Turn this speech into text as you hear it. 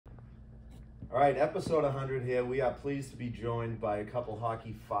All right, episode 100 here. We are pleased to be joined by a couple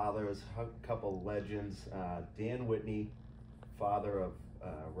hockey fathers, a couple legends. Dan Whitney, father of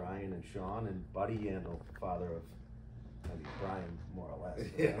Ryan and Sean, and Buddy Yandle, father of Brian, more or less.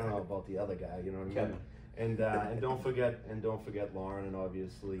 Yeah. I don't know about the other guy, you know what I mean? And don't forget Lauren and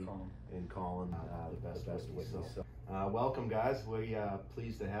obviously Colin, the best Whitney. So, welcome guys. We're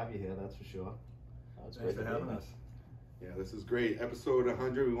pleased to have you here. That's for sure. It's Thanks great for having us. Yeah, this is great. Episode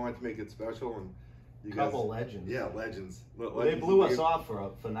 100. We wanted to make it special, and you Couple guys, legends. Yeah, legends. They blew us off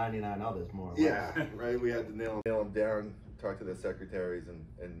for 99 others, more or less. Yeah, right. We had to nail them down, talk to their secretaries,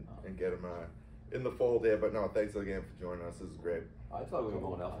 and get them in the fold there. But no, thanks again for joining us. This is great. I thought we were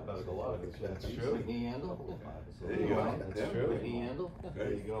going alphabetical order. That's true. Whitney Yandle. There you go. That's Yeah. true. Whitney Yandle.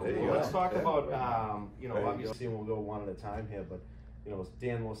 There you go. There you Well, go. let's talk Yeah. about, There you obviously we'll go one at a time here, but,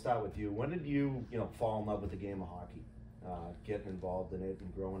 Dan, we'll start with you. When did you, fall in love with the game of hockey? Getting involved in it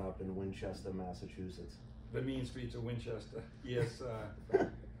and growing up in Winchester, Massachusetts? The mean streets of Winchester. Yes, it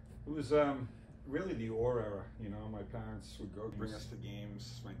was really the Orr era. My parents would go bring us to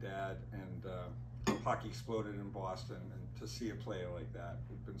games. My dad, and hockey exploded in Boston. And to see a player like that,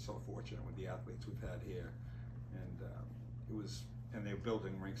 we've been so fortunate with the athletes we've had here. And and they're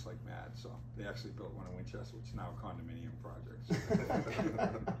building rinks like mad. So they actually built one in Winchester, which is now a condominium project.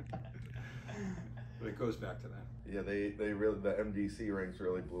 But it goes back to that. Yeah, they really, the MDC ranks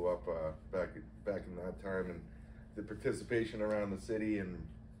really blew up back in that time, and the participation around the city and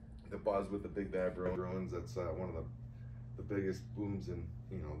the buzz with the Big Bad Bruins. That's one of the biggest booms in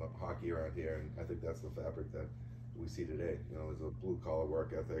the hockey around here, and I think that's the fabric that we see today. There's a blue collar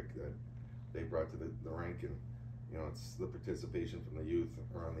work ethic that they brought to the rink, and it's the participation from the youth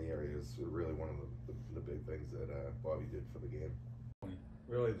around the area is really one of the big things that Bobby did for the game.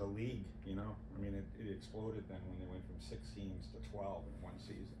 Really, the league, it exploded then when they went from 6 teams to 12 in one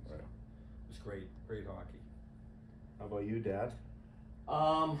season. So Right. it was great hockey. How about you, Dad?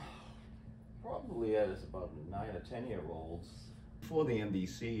 Probably as about 9 or 10-year-olds. Before the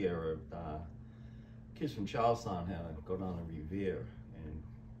MDC era, kids from Charlestown had to go down to Revere, and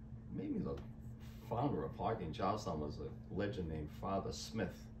maybe the founder of hockey in Charlestown was a legend named Father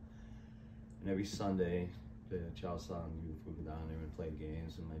Smith. And every Sunday, the Charlestown youth would go down there and play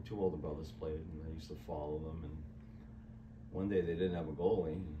games, and my 2 older brothers played, and I used to follow them. And one day they didn't have a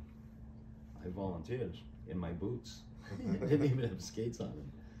goalie, and I volunteered in my boots. Didn't even have skates on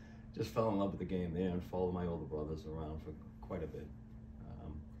them. Just fell in love with the game there and followed my older brothers around for quite a bit.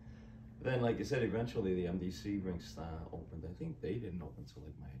 Then, like you said, eventually the MDC rinks opened. I think they didn't open until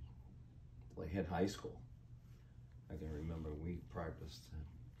I hit high school. I can remember we practiced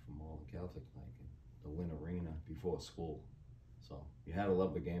from all the Catholic, the Lynn Arena before school. So you had to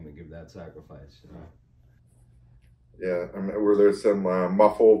love the game and give that sacrifice. Yeah, I mean, were there some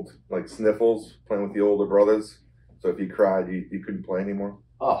muffled sniffles playing with the older brothers? So if you cried, you couldn't play anymore?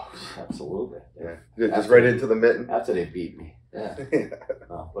 Oh, absolutely. Yeah, just right into the mitten? After they beat me. Yeah. Yeah.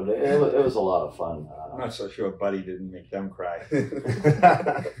 But it was a lot of fun. I'm not so sure Buddy didn't make them cry.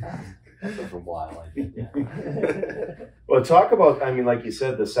 After a while, I think, yeah. Well, talk about, like you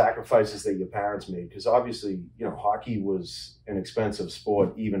said, the sacrifices that your parents made, because obviously, hockey was an expensive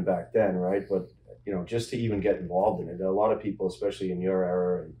sport even back then, right? But, just to even get involved in it, a lot of people, especially in your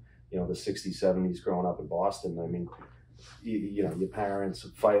era and, the 60s, 70s growing up in Boston, your parents,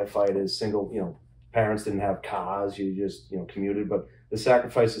 firefighters, single, parents didn't have cars, you just, commuted, but the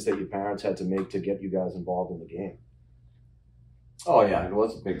sacrifices that your parents had to make to get you guys involved in the game. Oh yeah, it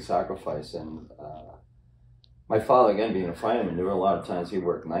was a big sacrifice, and my father, again, being a fireman, there were a lot of times he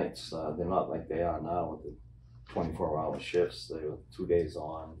worked nights. They're not like they are now with the 24-hour shifts. They were 2 days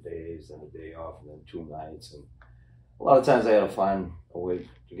on, days, and a day off, and then 2 nights. And a lot of times I had to find a way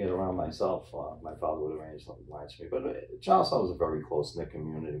to get around myself. My father would arrange something to watch me. But Charlestown was a very close-knit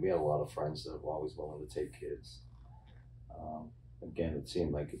community. We had a lot of friends that were always willing to take kids. Again, it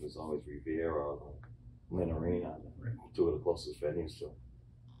seemed like it was always Revere or Lynn Arena, 2 of the closest venues to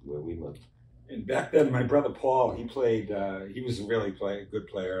where we lived. And back then, my brother Paul, he played, he was really a good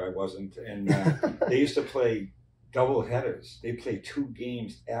player, I wasn't. And they used to play double headers. They played 2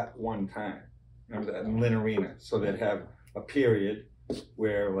 games at one time. Remember that, in Lynn Arena. So they'd have a period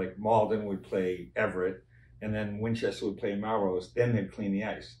where Malden would play Everett, and then Winchester would play Melrose, then they'd clean the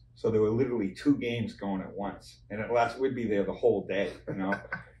ice. So there were literally 2 games going at once. And at last, we'd be there the whole day,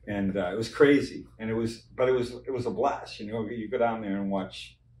 And it was crazy, and it was a blast. You go down there and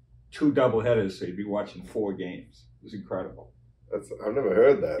watch 2 doubleheaders, so you'd be watching 4 games. It was incredible. I've never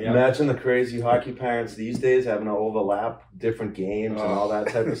heard that. Yeah. Imagine the crazy hockey parents these days having to overlap different games and all that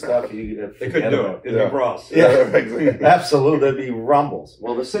type of stuff. They couldn't do it. It'd be brawls. Yeah, absolutely. There'd be rumbles.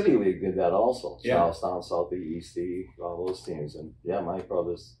 Well, the City League did that also. Yeah. Charlestown, Southie, Eastie, all those teams. And yeah, my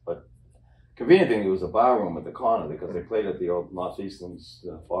brothers. But convenient thing, it was a bar room at the corner because they played at the old Northeastern's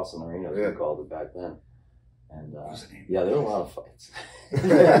Boston Arena, as we called it back then. And yeah, there were a lot of fights.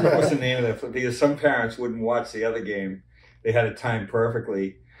 What's the name of that? Because some parents wouldn't watch the other game. They had it timed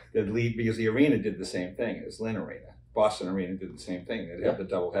perfectly. They'd leave because the arena did the same thing. It was Lynn Arena. Boston Arena did the same thing. They'd have the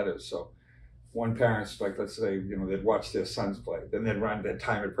double headers. So one parent's like, let's say, they'd watch their sons play. Then they'd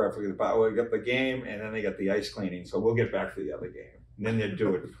time it perfectly. Oh, we got the game, and then they got the ice cleaning. So we'll get back to the other game. And then they'd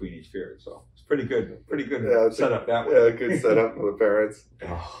do it between each period. So it's pretty good setup that way. Yeah, good setup for the parents.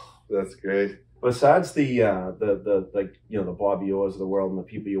 That's great. Besides the Bobby Orrs of the world and the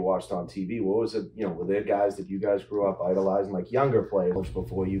people you watched on TV, what was it? Were there guys that you guys grew up idolizing, like younger players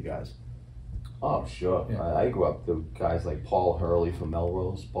before you guys? Oh, sure. Yeah. I grew up with guys like Paul Hurley from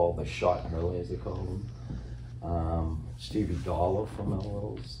Melrose, Paul the Shot Hurley, as they call him. Stevie Dollar from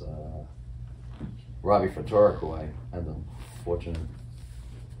Melrose. Robbie Fatorik, who I had the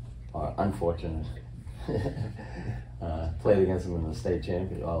unfortunate played against him in the state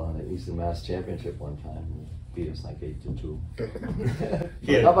championship, in the Eastern Mass Championship one time. He beat us like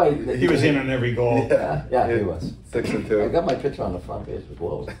 8-2. He was in on every goal. Yeah, he was. 6-2. I got my picture on the front page with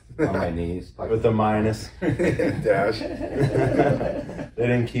blows on my knees. With the minus. Dash. They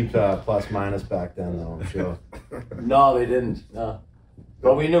didn't keep plus minus back then, though, I'm sure. No, they didn't. No.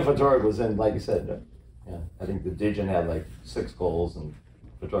 But we knew Fatorik was in, like you said. Yeah, I think the Dijon had like 6 goals and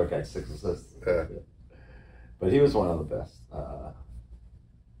Fatorik had 6 assists. Yeah. But he was one of the best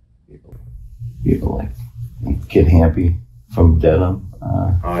people like Kid Hampy from Dedham.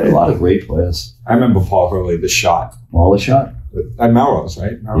 A lot of great players. I remember Paul Hurley, the Shot. All the Shot? At Melrose,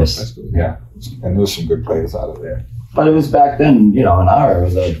 right? Melrose Yes. High School. Yeah. And there was some good players out of there. But it was back then, in our era,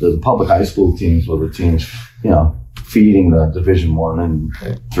 the public high school teams were the teams, feeding the Division 1 and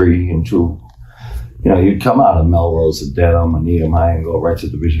 3 and 2. You'd come out of Melrose at Dedham and Needham High and go right to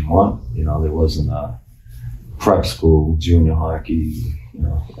Division 1. There wasn't a prep school, junior hockey,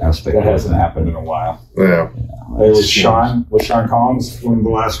 aspect. That hasn't happened in a while. Yeah. Was Sean Collins one of the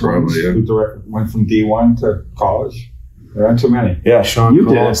last ones who went from D1 to college? There aren't too many. Yeah, Sean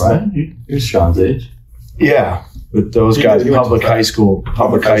Collins. Did, right? You're Sean's age. Yeah, but those guys, public high school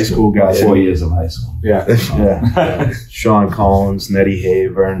guys. 4 years of high school. Yeah. Sean Collins, Nettie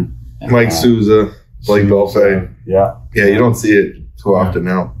Havern, Mike Souza, Blake Dolphin. Yeah. Yeah, you don't see it too often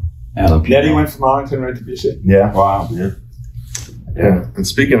now. Nettie went from Arlington right to BC. Yeah. Wow. Yeah. And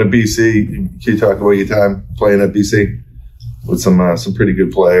speaking of BC, can you talk about your time playing at BC with some pretty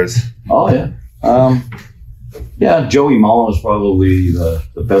good players? Oh yeah. Joey Mullen was probably the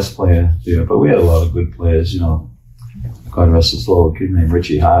best player there, but we had a lot of good players. God rest his soul, a kid named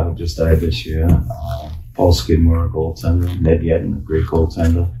Richie Hart who just died this year. Paul Skidmore, a goaltender. Ned Yedden, a great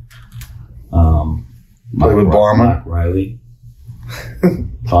goaltender. Played with Barmer. Mark Riley.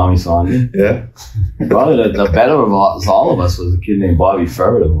 Tommy Saunders. Yeah. Probably the better of all of us was a kid named Bobby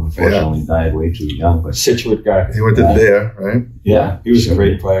Ferret, who unfortunately died way too young. But Situate guy. He went to there, right? Yeah. He was a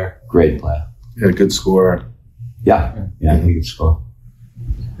great player. Great player. Yeah, good scorer. Yeah, he could score.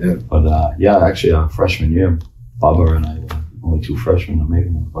 Yeah. But actually our freshman year, Bubba and I were only 2 freshmen to make it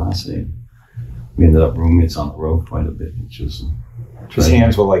in the varsity. We ended up roommates on the road quite a bit, which was his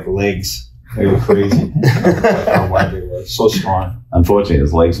hands were like legs. They were crazy. How wide they were. So strong. Unfortunately,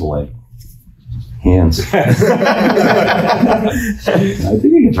 his legs were like hands. I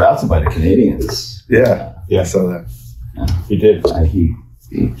think he got drafted by the Canadians. Yeah. I saw that. He did. He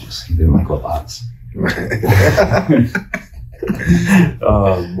didn't like robots. But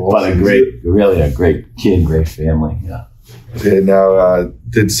really a great kid, great family. Yeah. Okay, now,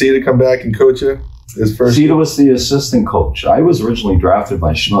 did Cedar come back and coach you? Cedar was the assistant coach. I was originally drafted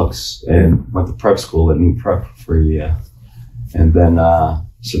by Schnucks and went to prep school at New Prep for a year. And then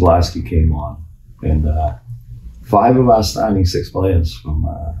Sidlaski came on. And 5 of our starting 6 players from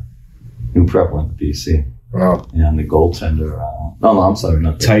New Prep went to BC. Wow. And the goaltender, I'm sorry,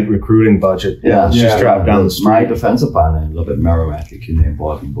 not tight recruiting budget. Yeah. Just dropped down the street. My defensive partner ended up at Merrimack, a kid named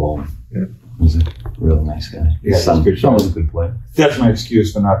Bobby Bowman. Yeah. He was a really nice guy. His son was a good player. That's my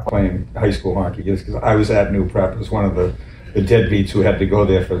excuse for not playing high school hockey, just because I was at New Prep. It was one of the the deadbeats who had to go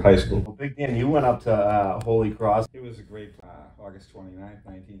there for high school. Well, Big Dan, you went up to Holy Cross. It was a great August 29th,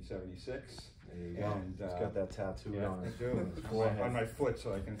 1976. There you go. And, He's got that tattoo on his forehead. On my foot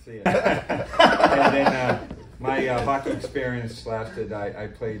so I can see it. And then my hockey experience lasted, I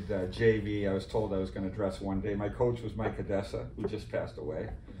played JV. I was told I was going to dress one day. My coach was Mike Odessa, who just passed away.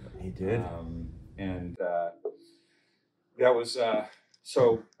 He did. And that was,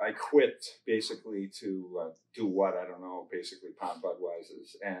 so I quit basically to do what? I don't know, basically pound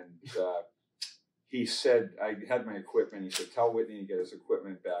Budweisers. And he said, I had my equipment. He said, tell Whitney to get his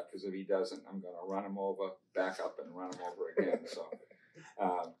equipment back, because if he doesn't, I'm going to run him over, back up and run him over again. So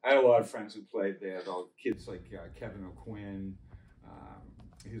I had a lot of friends who played there, though, kids like Kevin O'Quinn.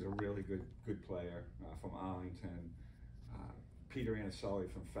 He's a really good player from Arlington. Peter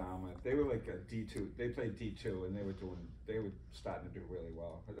Anicelli from Falmouth. They were like a D2. They played D2, and they were starting to do really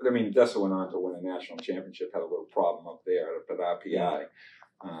well. I mean, Dessa went on to win a national championship. Had a little problem up there at RPI. Yeah.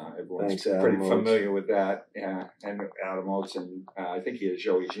 Everyone's pretty familiar with that. Yeah, and Adam Oates, and I think he has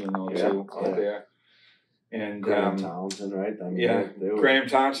Joey Gino too out there. And Graham Townsend, right? I mean, they were... Graham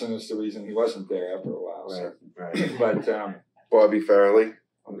Townsend is the reason he wasn't there after a while. Right, so. right. But Bobby Farrelly,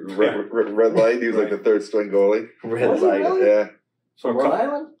 red light. He was like the third string goalie. Red light. Really? Yeah. So Rhode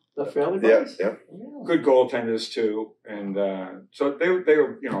Island, the Fairleigh Brothers? Yeah. Good goaltenders too, and so they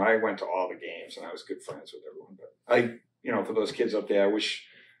were. You know, I went to all the games, and I was good friends with everyone. But for those kids up there, I wish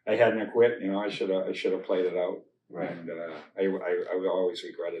I hadn't quit. You know, I should have played it out. Right. And I always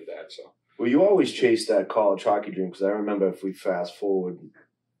regretted that. So. Well, you always chased that college hockey dream, because I remember, if we fast forward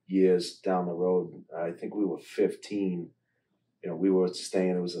years down the road, I think we were 15. You know, we were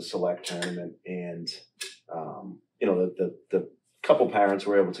staying. It was a select tournament, and the couple parents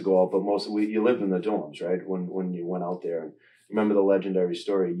were able to go out, but you lived in the dorms, right? When you went out there, and remember the legendary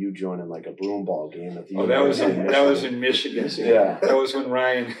story, you joining like a broom ball game at the. Oh, that was in Michigan. Yeah, that was when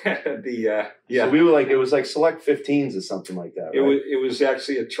Ryan had the. So we were it was like select 15s or something like that. Right? It was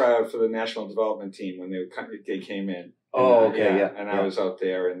actually a tryout for the national development team when they came in. Oh, okay, yeah. And I was out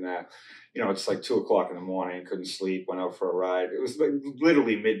there, and it's like 2:00 in the morning. Couldn't sleep. Went out for a ride. It was like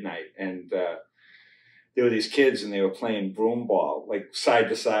literally midnight, and. There were these kids, and they were playing broom ball, like side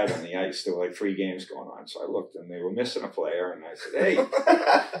to side on the ice. There were like 3 games going on. So I looked, and they were missing a player, and I said, "Hey,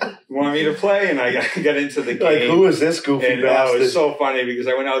 you want me to play?" And I got into the game. Like, who is this goofy bastard? It was so funny, because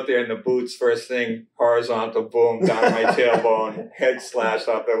I went out there in the boots, first thing, horizontal, boom, down my tailbone, head slashed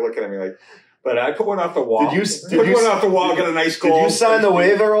out there, looking at me like. But I put one off the wall. Put one off the wall, got a nice goal. Did you sign the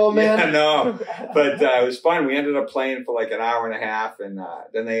waiver, old man? Yeah, no. But it was fun. We ended up playing for like an hour and a half, and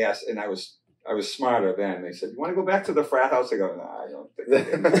then they asked, and I was smarter then. They said, "You want to go back to the frat house?" I go, "No, I don't think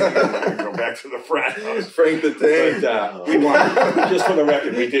I'm going to go back to the frat house." Frank the Tank. But we won. Just for the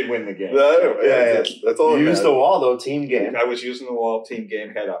record, we did win the game. That's all. You used the wall, though, team game. I was using the wall, team game,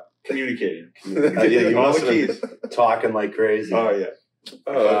 head up, communicating. You all must the have keys. been talking like crazy. Oh, yeah.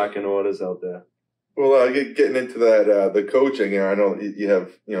 Talking orders out there. Well, getting into that, the coaching, I know you have,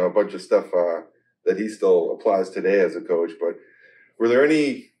 a bunch of stuff that he still applies today as a coach, but were there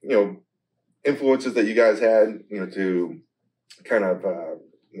any, influences that you guys had, to kind of,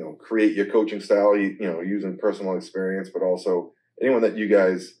 create your coaching style, using personal experience, but also anyone that you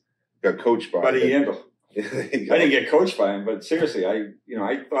guys got coached by? Buddy Yandle. I didn't get coached by him, but seriously,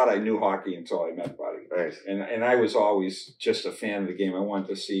 I thought I knew hockey until I met Buddy. Nice. And I was always just a fan of the game. I wanted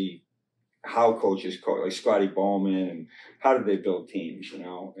to see how coaches coach, like Scotty Bowman, and how did they build teams,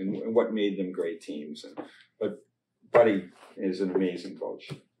 and what made them great teams. But Buddy is an amazing coach.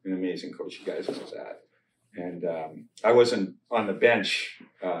 You guys know that. And I wasn't on the bench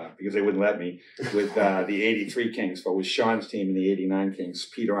because they wouldn't let me with the 83 Kings, but with Sean's team in the 89 Kings.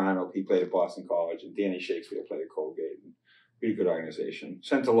 Peter Arnold, he played at Boston College, and Danny Shakespeare played at Colgate. And pretty good organization.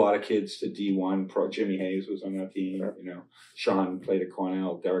 Sent a lot of kids to D1. Pro Jimmy Hayes was on that team. Sean played at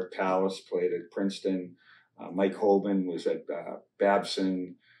Cornell. Derek Pallas played at Princeton. Mike Hoban was at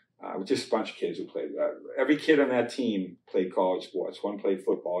Babson. Just a bunch of kids who played. Every kid on that team played college sports. One played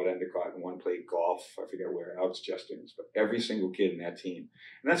football at Endicott, and one played golf. I forget where else, Justin's. But every single kid in that team.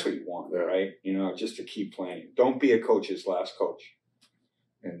 And that's what you want, right? Just to keep playing. Don't be a coach's last coach.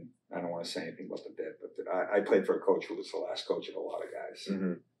 And I don't want to say anything about the dead, but I played for a coach who was the last coach of a lot of guys.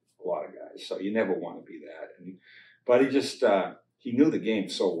 Mm-hmm. A lot of guys. So you never want to be that. But he just, he knew the game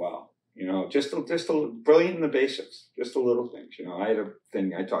so well. Just brilliant in the basics, just the little things. I had a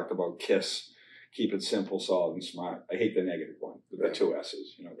thing I talked about, KISS, keep it simple, solid, and smart. I hate the negative one, the 2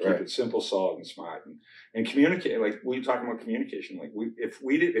 S's. Keep it simple, solid, and smart, and communicate. Like we were talking about communication. Like if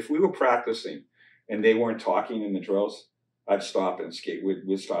we were practicing and they weren't talking in the drills, I'd stop and skate.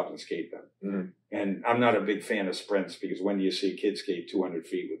 We'd stop and skate them. Mm-hmm. And I'm not a big fan of sprints because when do you see kids skate 200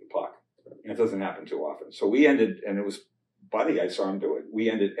 feet with the puck? And it doesn't happen too often. So we ended, and it was Buddy, I saw him do it. We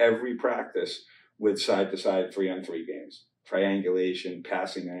ended every practice with side-to-side 3-on-3 games, triangulation,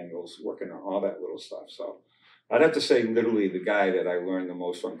 passing angles, working on all that little stuff. So I'd have to say literally the guy that I learned the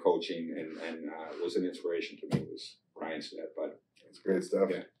most from coaching and was an inspiration to me was Ryan Smith. But It's great stuff.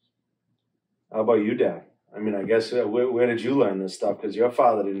 Yeah. How about you, Dad? I mean, I guess where did you learn this stuff? Because your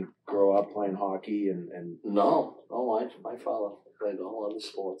father didn't grow up playing hockey and No, my father played all other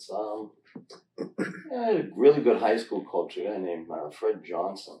sports. I had a really good high school coach, a guy named Fred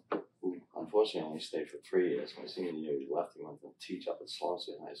Johnson, who unfortunately only stayed for 3 years. My senior year, he left. He went to teach up at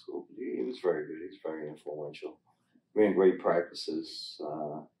Swansea High School. He was very good. He was very influential. We had great practices.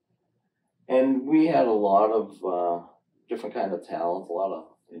 And we had a lot of different kind of talent, a lot of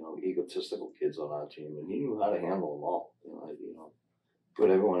egotistical kids on our team, and he knew how to handle them all. Put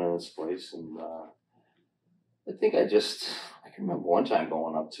everyone in its place. And I think I can remember one time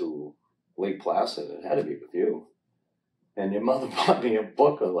going up to Lake Placid. It had to be with you. And your mother bought me a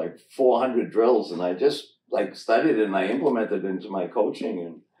book of like 400 drills, and I just studied it and I implemented it into my coaching.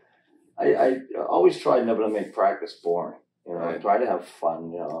 And I always tried never to make practice boring. I try to have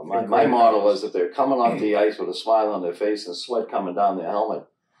fun. My motto was if they're coming off the ice with a smile on their face and sweat coming down their helmet,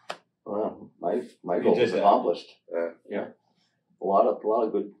 well, my goal was accomplished. Yeah. A lot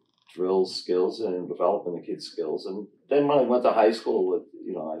of good drills, skills, and developing the kids' skills. And then when I went to high school,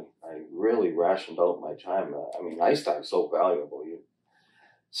 I really rationed out my time. Ice time's so valuable.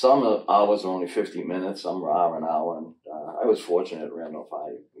 Some hours are only 50 minutes, some are an hour. And I was fortunate at Randolph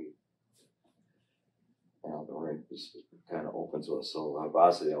High. The rink was kind of open to us, so our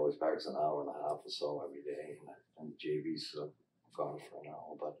varsity always practiced an hour and a half or so every day, and the JV's gone for an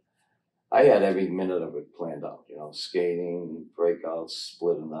hour. But I had every minute of it planned out, skating, breakouts,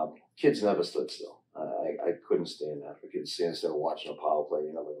 splitting up. Kids never stood still. I couldn't stand that. For kids standing still watching a power play,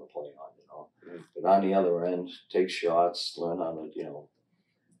 you're never going to play on, But on the other end, take shots, learn how to,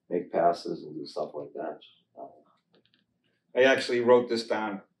 make passes and do stuff like that. I actually wrote this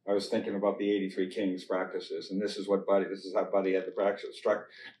down. I was thinking about the 83 Kings practices, and this is how Buddy had the practice.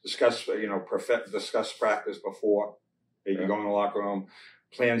 Discuss practice before you go in the locker room,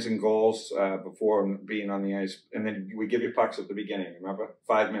 plans and goals before being on the ice, and then we give you pucks at the beginning. Remember,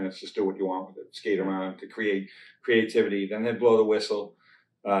 5 minutes, just do what you want with it, skate around to create creativity. Then they'd blow the whistle,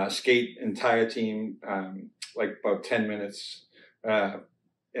 skate entire team like about 10 minutes, and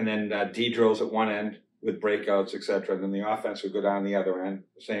then D drills at one end with breakouts, etc. Then the offense would go down the other end,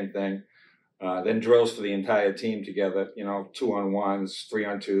 same thing. Then drills for the entire team together, 2-on-1s,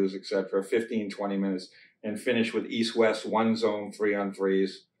 3-on-2s, etc. 15, 20 minutes, and finish with east-west, 1 zone,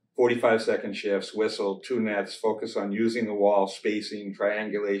 3-on-3s, 45-second shifts, whistle, 2 nets, focus on using the wall, spacing,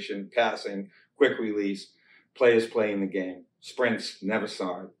 triangulation, passing, quick release, players playing the game. Sprints, never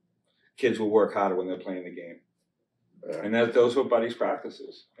saw it. Kids will work harder when they're playing the game. And those were Buddy's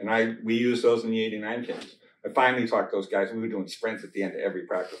practices. And we used those in the 89 Kings. I finally talked to those guys. We were doing sprints at the end of every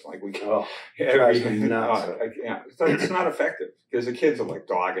practice. It's not effective because the kids are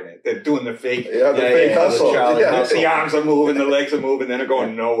dogging it. They're doing the fake. Yeah, the fake hustle. The arms are moving, the legs are moving, then they're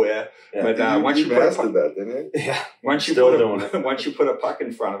going nowhere. Yeah. But once you tested that, didn't you? Yeah. Once you put a puck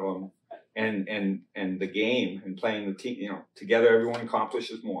in front of them and the game and playing the team, together everyone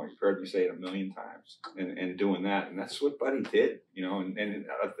accomplishes more. You've heard me say it a million times. And doing that, and that's what Buddy did. And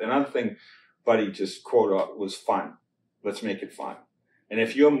another thing Buddy just quote out was fun. Let's make it fun. And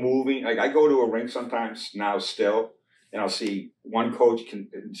if you're moving, I go to a rink sometimes now still, and I'll see one coach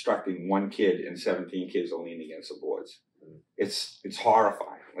instructing one kid and 17 kids are leaning against the boards. It's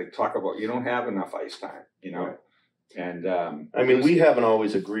horrifying. Talk about you don't have enough ice time, Right. And we haven't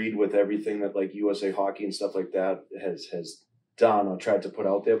always agreed with everything that USA Hockey and stuff like that has done or tried to put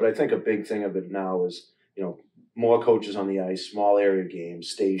out there. But I think a big thing of it now is, more coaches on the ice, small area games,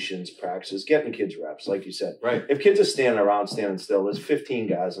 stations, practices, getting kids reps, like you said. Right. If kids are standing around, standing still, there's 15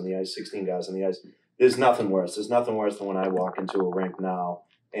 guys on the ice, 16 guys on the ice. There's nothing worse. There's nothing worse than when I walk into a rink now.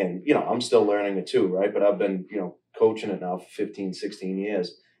 And, I'm still learning it too, right? But I've been, coaching it now for 15, 16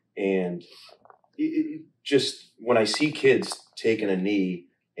 years. And just when I see kids taking a knee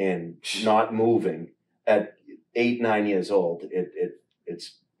and not moving at 8, 9 years old,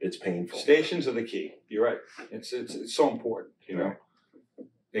 it's painful. Stations are the key. You're right. It's so important.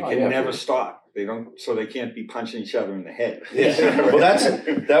 They can never stop. They don't, so they can't be punching each other in the head. Yeah. Well,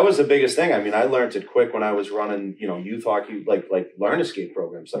 that was the biggest thing. I learned it quick when I was running, youth hockey, like learn to skate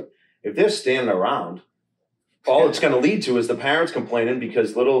programs. If they're standing around, all it's going to lead to is the parents complaining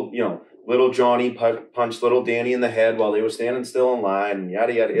because little little Johnny punched little Danny in the head while they were standing still in line, and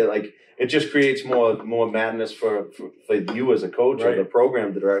yada yada. Like it just creates more madness for you as a coach or the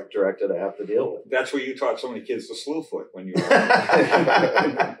program director to have to deal with. That's where you taught so many kids to slew foot when you were.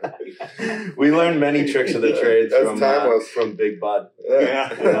 We learned many tricks of the trade from Big Bud.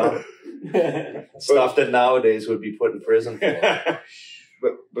 Yeah. You know? Stuff that nowadays would be put in prison for.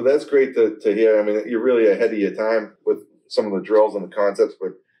 But that's great to hear. I mean, you're really ahead of your time with some of the drills and the concepts,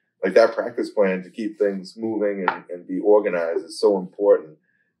 but like that practice plan to keep things moving and be organized is so important.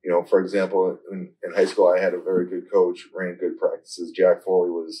 You know, for example, in high school, I had a very good coach, ran good practices. Jack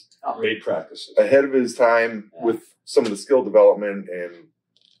Foley was great practices, ahead of his time with some of the skill development and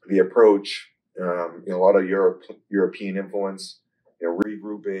the approach. You know, a lot of European influence, you know,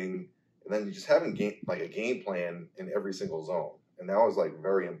 regrouping, and then just having a game plan in every single zone. And that was like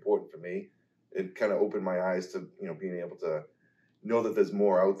very important for me. It kind of opened my eyes to, you know, being able to know that there's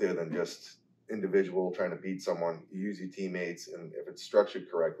more out there than just individual trying to beat someone. You use your teammates, and if it's structured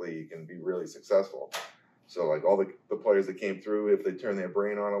correctly, you can be really successful. So like all the players that came through, if they turn their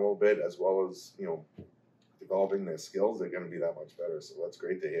brain on a little bit, as well as, you know, developing their skills, they're going to be that much better. So that's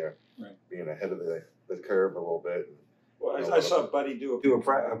great to hear. Right. Being ahead of the curve a little bit. Well, I saw Buddy do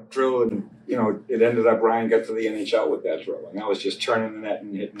a drill, and you know, it ended up Ryan got to the NHL with that drill, and that was just turning the net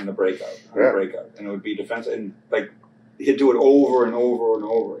and hitting the breakout, and it would be defensive, and like he'd do it over and over and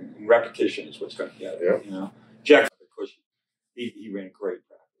over, and repetition is what's going to get it. Yeah. You know, Jack Cushy, he ran great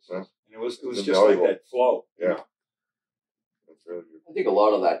practice, and it was just valuable. Like that flow. Yeah, you know? That's really good. I think a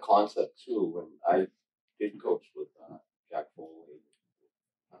lot of that concept too. When I did coach with Jack Foley,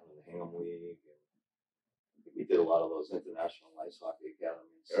 the Hingham League. We did a lot of those international ice hockey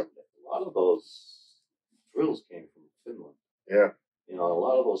academies. Yep. A lot of those drills came from Finland. Yeah. You know, a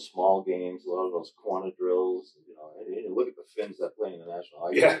lot of those small games, a lot of those corner drills. You know, and you look at the Finns that play in the national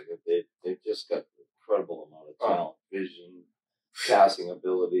hockey league. They've just got an incredible amount of talent, vision, passing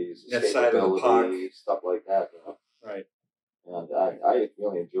abilities, escapability, stuff like that. You know? Right. And I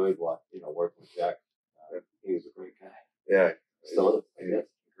really enjoyed working with Jack. He was a great guy. Yeah. Still is, I guess.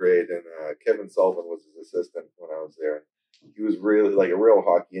 Great, and Kevin Sullivan was his assistant when I was there. He was really like a real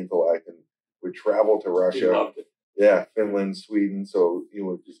hockey intellect, and would travel to Russia, he loved it. Yeah, Finland, Sweden. So you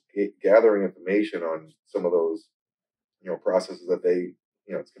know, just gathering information on some of those, you know, processes that they,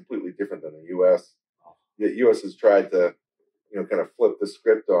 you know, it's completely different than the U.S. The U.S. has tried to, you know, kind of flip the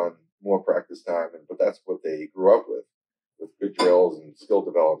script on more practice time, but that's what they grew up with good drills and skill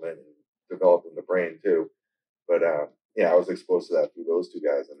development and developing the brain too. But yeah, I was exposed to that through those two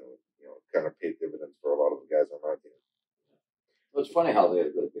guys, and it, you know, kind of paid dividends for a lot of the guys on my team. Well, it's funny how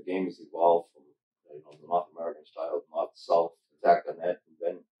the game has evolved from the North American style, north south, attack the net, and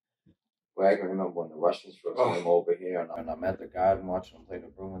then. Well, I can remember when the Russians first came over here, and I'm at the Garden watching them play the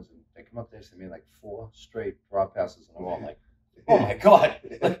Bruins, and they come up there and made like 4 straight draw passes, and I'm all like, "Oh my God,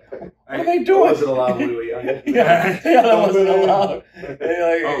 what are they doing?" That wasn't allowed when we were younger. yeah, that wasn't allowed.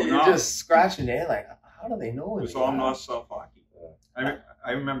 You're just scratching there, like. How do they know it? It was all north-south hockey.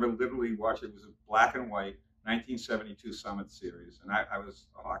 I remember literally watching. It was a black and white 1972 Summit Series, and I was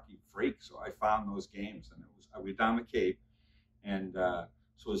a hockey freak, so I found those games. And we were down the Cape, and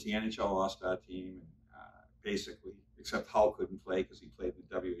so it was the NHL All-Star team, and basically, except Hull couldn't play because he played in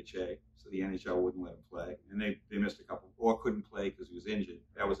the WHA, so the NHL wouldn't let him play, and they missed a couple. Or couldn't play because he was injured.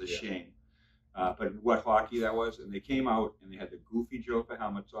 That was a shame. But what hockey that was, and they came out and they had the goofy Joker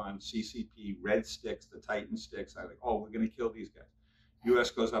helmets on, CCP, red sticks, the Titan sticks. I was like, oh, we're going to kill these guys.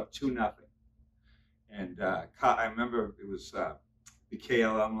 U.S. goes up 2-0. And I remember it was the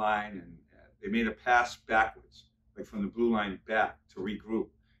KLM line, and they made a pass backwards, like from the blue line back to regroup.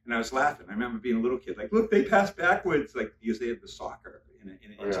 And I was laughing. I remember being a little kid, like, look, they passed backwards, like, because they had the soccer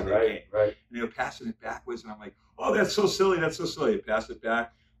into their game. Right. And they were passing it backwards, and I'm like, oh, that's so silly, that's so silly. Pass it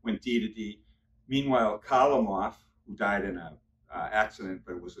back, went D to D. Meanwhile, Kalamov, who died in an accident,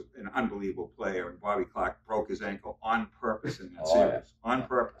 but was an unbelievable player, and Bobby Clark broke his ankle on purpose in that series. On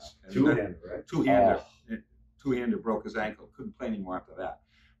purpose. Two-hander, right? Two-hander broke his ankle. Couldn't play anymore after that.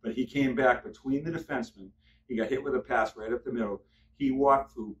 But he came back between the defensemen. He got hit with a pass right up the middle. He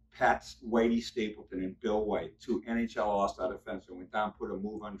walked through Pat Whitey Stapleton and Bill White, 2 NHL All-Star defensemen, went down, put a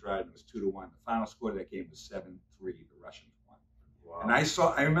move on Dryden. It was 2-1. The final score of that game was 7-3. The Russians won. Wow. And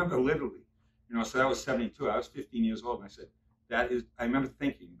I remember literally, you know, so that was 72. I was 15 years old, and I said, I remember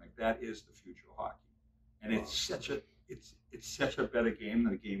thinking, like, that is the future of hockey. And it's such a better game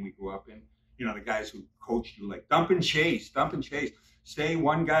than the game we grew up in. You know, the guys who coached you, like, dump and chase, stay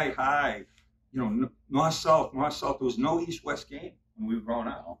one guy high, you know, north-south. There was no east-west game when we were growing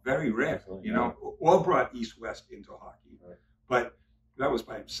up. Very rare, you know, or brought east-west into hockey. Right. But that was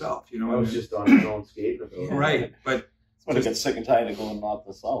by himself, you know. I was just on his own skate. Right, but When I get sick and tired of going north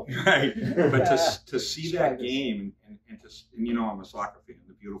to south. right, but to see that game and you know I'm a soccer fan,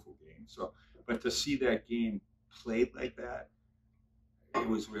 the beautiful game. So, but to see that game played like that, it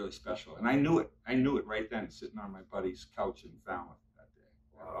was really special, and I knew it. I knew it right then, sitting on my buddy's couch in Falmouth that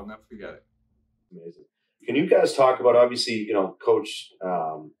day. I'll never forget it. Amazing. Can you guys talk about, obviously, you know, coach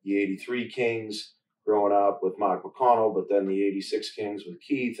the 83 Kings growing up with Mark McConnell, but then the 86 Kings with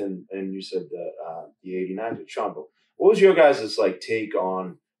Keith, and you said the 89 with Sean. But what was your guys' like take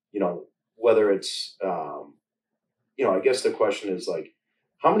on, you know, whether it's, you know, I guess the question is like,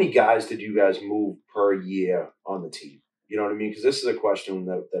 how many guys did you guys move per year on the team? You know what I mean? Because this is a question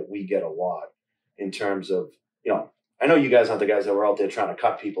that we get a lot in terms of, you know, I know you guys aren't the guys that were out there trying to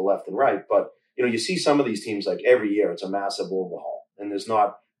cut people left and right, but, you know, you see some of these teams like every year it's a massive overhaul and there's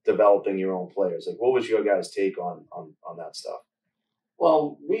not developing your own players. Like, what was your guys' take on that stuff?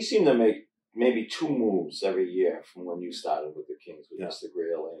 Well, we seem to make maybe 2 moves every year from when you started with the Kings, with Mr.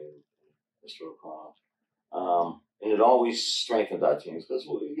 Greeley and Mr. O'Connell. And it always strengthened our teams because,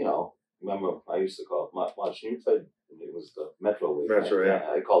 you know, remember I used to call it, March, you played, it was the Metro League. Metro, yeah.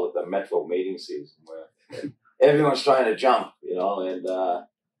 I call it the Metro mating season where everyone's trying to jump, you know, and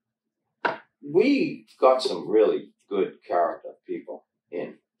we got some really good character people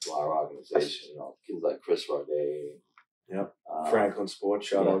into our organization, you know, kids like Chris Roday. Yep. Franklin Sports,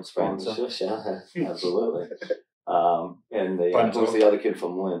 shout out sponsor. Yeah, absolutely. And who's the other kid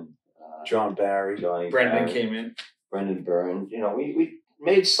from Lynn? John Barry. Brendan came in. Brendan Byrne. You know, we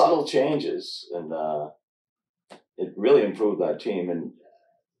made subtle changes, and it really improved our team. And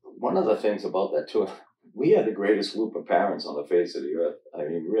one of the things about that too, we had the greatest group of parents on the face of the earth. I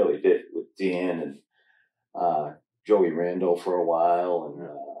mean, we really did, with Dan and Joey Randall for a while, and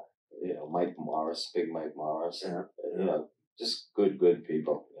you know, Mike Morris, Big Mike Morris. Yeah. You know, just good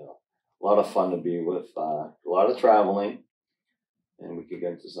people. You know, a lot of fun to be with. A lot of traveling. And we could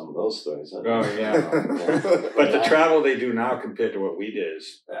get into some of those stories. Oh, yeah. But the travel they do now compared to what we did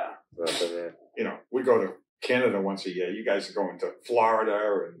is, you know, we go to Canada once a year. You guys are going to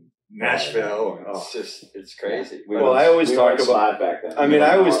Florida and Nashville. And it's crazy. Well, I always talk about, back then. I mean,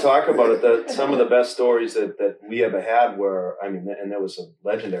 I always talk about it, that some of the best stories that we ever had were, I mean, and there was some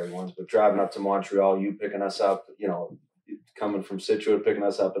legendary ones, but driving up to Montreal, you picking us up, you know, coming from Situate, picking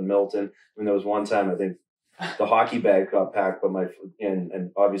us up in Milton. I mean, there was one time, I think, the hockey bag got packed, but and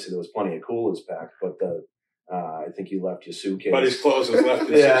obviously there was plenty of coolers packed, but I think you left your suitcase. But his clothes was left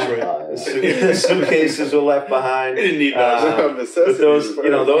in the suitcases were left behind. We didn't need those. But those, you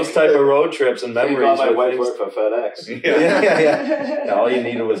know, those type of road trips and memories. My wife worked for FedEx. Yeah. All you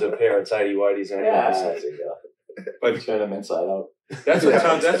needed was a pair of tidy whities anyway. Yeah, but turn them inside out. That's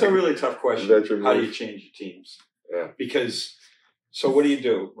a really tough question. How do you change your teams? Yeah. Because, so what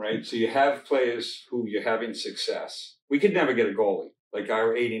do, right? So you have players who you're having success. We could never get a goalie. Like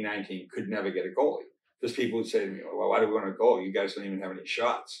our 89 team could never get a goalie. Because people would say to me, well, why do we want a goalie? You guys don't even have any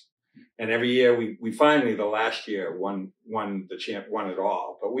shots. And every year we finally, the last year, won it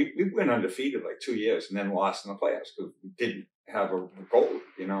all. But we went undefeated like 2 years and then lost in the playoffs because we didn't have a goalie,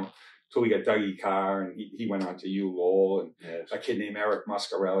 you know. So we got Dougie Carr, and he went on to U Lowell, and a kid named Eric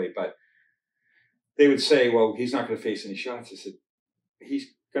Muscarelli. But they would say, well, he's not going to face any shots. I said,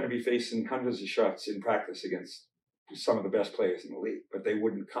 he's going to be facing hundreds of shots in practice against some of the best players in the league, but they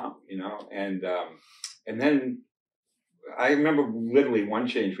wouldn't come, you know. And then I remember literally one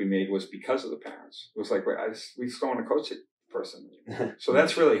change we made was because of the parents. It was like, we just don't want to coach a person. So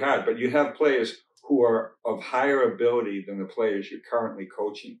that's really hard. But you have players who are of higher ability than the players you're currently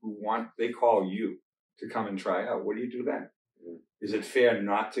coaching who they call you to come and try out. What do you do then? Is it fair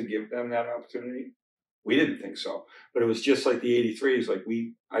not to give them that opportunity? We didn't think so. But it was just like the 83s. Like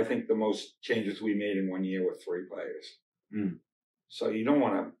I think the most changes we made in 1 year were 3 players. Mm. So you don't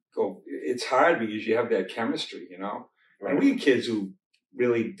want to go. It's hard because you have that chemistry, you know. Right. And we had kids who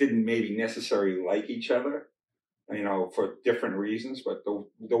really didn't maybe necessarily like each other, you know, for different reasons. But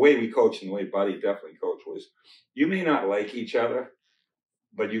the way we coached and the way Buddy definitely coached was, you may not like each other,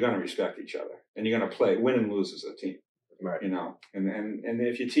 but you're going to respect each other, and you're going to play, win and lose as a team. Right. You know, and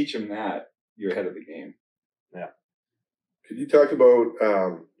if you teach them that, you're ahead of the game. Yeah. Could you talk about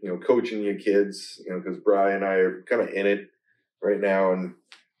you know, coaching your kids? You know, because Brian and I are kind of in it right now, and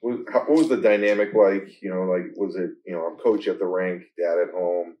what was the dynamic like? You know, like, was it, you know, I'm coach at the rink, dad at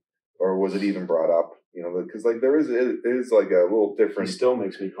home, or was it even brought up? You know, because like it is like a little different. He still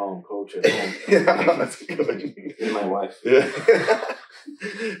makes me call him coach at home. Yeah, that's good. And my wife. Yeah.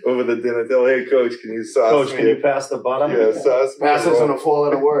 Over the dinner, tell, hey coach, can you sauce Coach, me? can you pass the button? Yeah, sauce. Pass us on a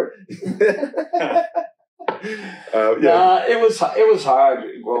 4-letter word. Nah, it was hard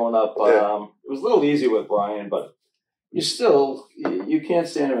growing up. It was a little easy with Brian, but you can't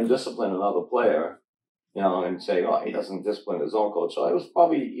stand there and discipline another player, and say, oh, he doesn't discipline his own coach. So I was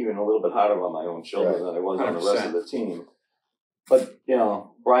probably even a little bit harder on my own children than I was on the rest of the team. But,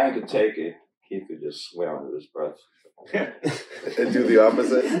 Brian could take it. Keith could just swear under his breath. And do the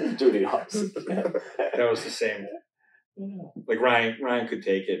opposite? Do the opposite. That was the same. Like Ryan could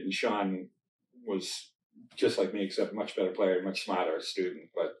take it, and Sean was just like me, except a much better player, much smarter student.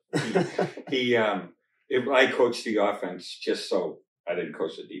 But I coached the offense just so I didn't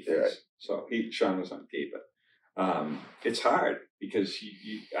coach the defense. Right. So Sean was on D, but it's hard because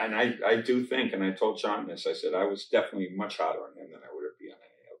and I do think, and I told Sean this, I said I was definitely much harder on him than I would have been on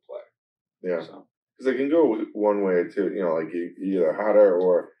any other player. Yeah. Because it can go one way too, like you either harder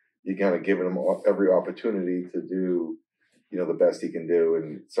or you kind of giving him every opportunity to do, the best he can do.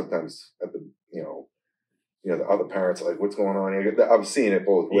 And sometimes at the, the other parents are like, what's going on here? I've seen it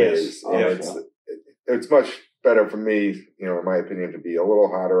both ways. Yes. And it's much better for me, in my opinion, to be a little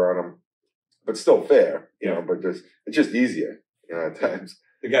harder on him, but still fair, but it's just easier, at times.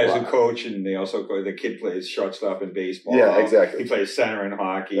 The guys who coach, and they also coach, the kid plays shortstop in baseball. Yeah, exactly. He plays center in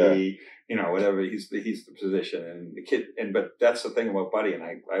hockey, whatever, he's the position. And the kid, but that's the thing about Buddy, and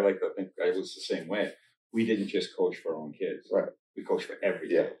I like to think I was the same way. We didn't just coach for our own kids. Right. We coached for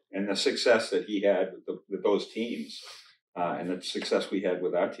everything. Yeah. And the success that he had with those teams, and the success we had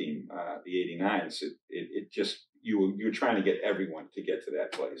with our team, the 89s, it just, you were trying to get everyone to get to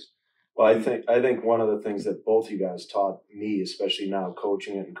that place. Well, I think one of the things that both you guys taught me, especially now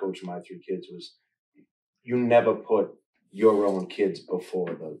coaching it and coaching my 3 kids, was you never put your own kids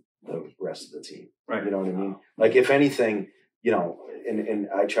before the rest of the team. Right. You know what I mean? Like if anything, and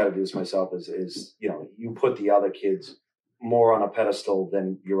I try to do this myself is you put the other kids more on a pedestal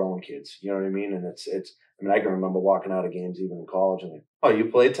than your own kids. You know what I mean? And it's I can remember walking out of games even in college and like, oh, you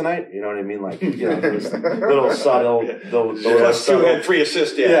played tonight? You know what I mean? Like, those little subtle, Plus 2 had 3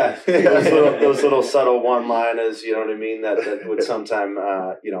 assists. Yeah. those little subtle one-liners, you know what I mean? That would sometime,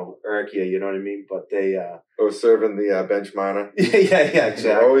 irk you, you know what I mean? But they, serving the bench minor. yeah, exactly.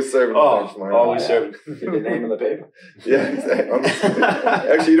 They're always serving the bench minor. Always serving. Get the name in the paper. Yeah, exactly.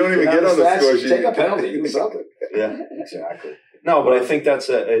 Actually, you don't even get on the score sheet. Take a penalty, you do something. Yeah, exactly. No, but I think that's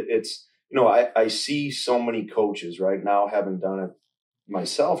it's, I see so many coaches right now, having done it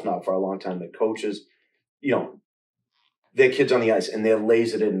myself now for a long time, that coaches, their kids on the ice and they're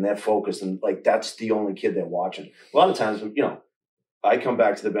lasered in and they're focused and like that's the only kid they're watching. A lot of times, I come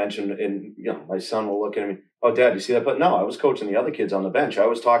back to the bench and my son will look at me, oh, Dad, you see that? But no, I was coaching the other kids on the bench. I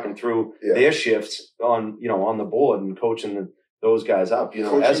was talking through their shifts on the board and coaching those guys up.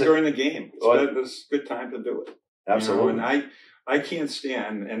 Coaching during the game. It's a good time to do it. Absolutely. And I can't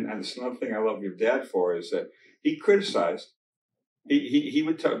stand, and it's another thing I love your dad for, is that he criticized. He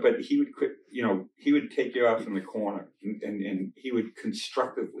would talk, but he would take you out from the corner and he would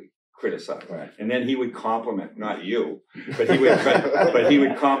constructively criticize. Right. And then he would compliment, not you, but he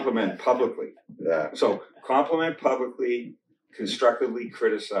would compliment publicly. Yeah. So compliment publicly, constructively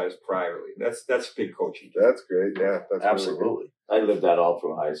criticize privately. That's big coaching. That's great. Yeah. That's absolutely. Really I lived that all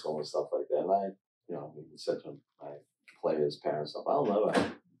through high school and stuff like that. And I, even said to my players, parents, stuff, I'll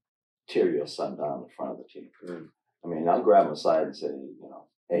never tear your son down in front of the team. Mm. I mean, I'll grab him aside and say,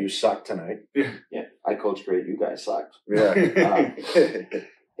 hey, you suck tonight. Yeah, I coached great. You guys sucked. Yeah.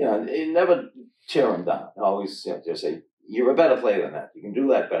 You never tear him down. I always just say, you're a better player than that. You can do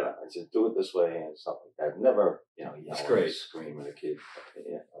that better. I said, do it this way and stuff like that. Never, yell and scream at a kid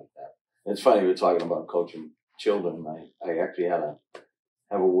like that. And it's funny, we were talking about coaching children. I actually had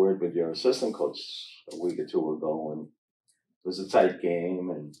have a word with your assistant coach a week or 2 ago, and it was a tight game,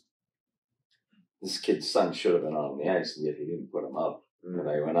 and this kid's son should have been on the ice, and yet he didn't put him up. And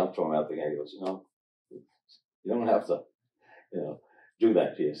I went up to him after the game. He goes, you don't have to, do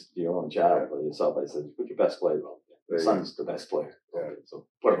that to your own child or yourself. I said, put your best player out there. Your son's the best player. Yeah. So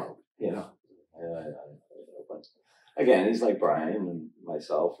put him out, But again, he's like Brian and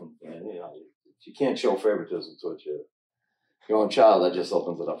myself, and you can't show favoritism towards your own child. That just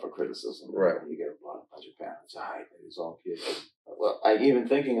opens it up for criticism. Right. You get a bunch of parents, his own kids. Well, even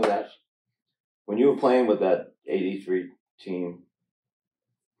thinking of that, when you were playing with that 83 team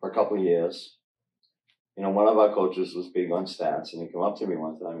for a couple of years, one of our coaches was big on stats, and he came up to me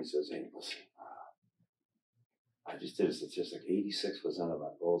one time. He says, "Hey, listen, I just did a statistic. 86% of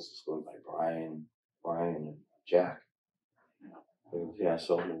our goals are scored by Brian, and Jack." I go, yeah,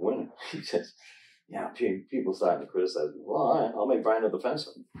 so we're winning. He says, "Yeah, people starting to criticize me. Well, all right, I'll make Brian a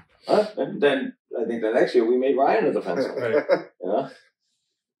defenseman." And then I think the next year we made Ryan a defenseman. Right.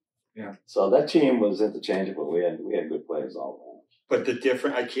 Yeah, Yeah. So that team was interchangeable. We had good players all around. But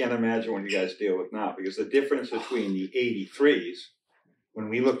I can't imagine what you guys deal with now, because the difference between the 83s, when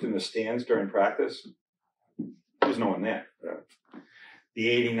we looked in the stands during practice, there was no one there. The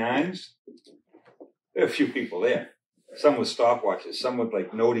 89s, there were a few people there. Some with stopwatches, some with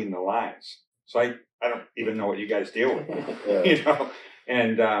like noting the lines. So I don't even know what you guys deal with, you know.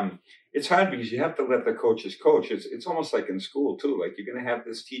 And it's hard because you have to let the coaches coach. It's almost like in school too. Like you're going to have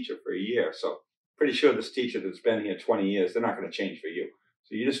this teacher for a year, so pretty sure this teacher that's been here 20 years, they're not going to change for you.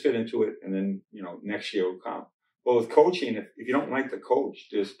 So you just fit into it, and then next year will come. Well, with coaching, if you don't like the coach,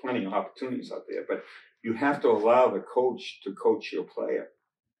 there's plenty of opportunities out there, but you have to allow the coach to coach your player,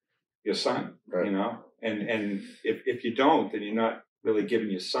 your son, right. And if you don't, then you're not really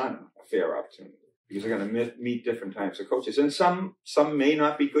giving your son a fair opportunity, because they're going to meet different types of coaches. And some may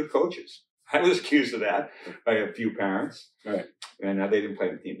not be good coaches. I was accused of that by a few parents. Right. And they didn't play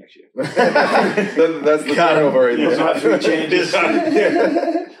on the team next year. That's the turnover right There's not 3 there. changes.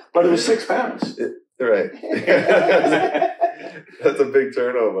 But it was 6 pounds. Right. That's a big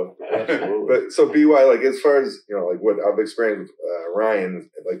turnover. Absolutely. But so BY, like as far as like what I've experienced with Ryan,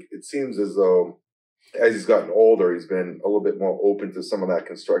 like it seems as though as he's gotten older, he's been a little bit more open to some of that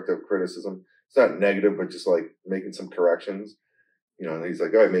constructive criticism. It's not negative, but just like making some corrections. And he's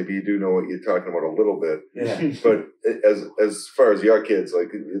like, all right, maybe you do know what you're talking about a little bit. Yeah. But as far as your kids,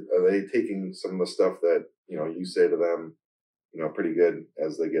 like, are they taking some of the stuff that you say to them, pretty good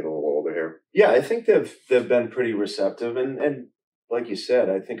as they get a little older here? Yeah, I think they've been pretty receptive, and like you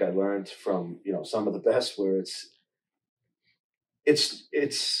said, I think I learned from some of the best where it's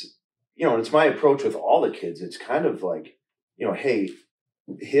it's my approach with all the kids. It's kind of like hey,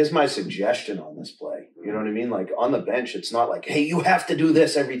 here's my suggestion on this play. You know what I mean? Like on the bench, it's not like, hey, you have to do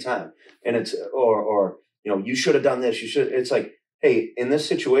this every time, and it's or you should have done this. You should. It's like, hey, in this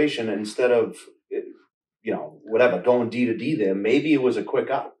situation, instead of whatever, going D to D there, maybe it was a quick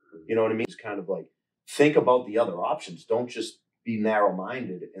up. You know what I mean? It's kind of like, think about the other options. Don't just be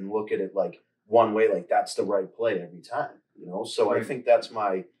narrow-minded and look at it like one way, like that's the right play every time, So right. I think that's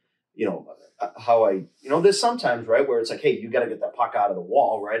my, how I, there's sometimes, right, where it's like, hey, you got to get that puck out of the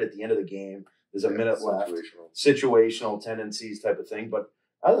wall, right, at the end of the game. There's a minute left. Situational tendencies type of thing. But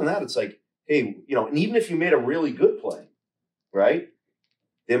other than that, it's like, hey, and even if you made a really good play, right,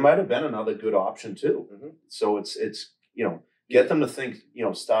 there might have been another good option too. Mm-hmm. So it's get them to think,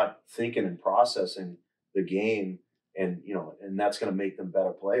 start thinking and processing the game, and and that's going to make them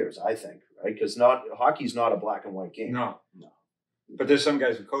better players, I think, right? Because hockey's not a black and white game. No. But there's some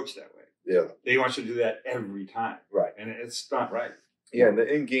guys who coach that way. Yeah, they want you to do that every time, right? And it's not right. Yeah, and the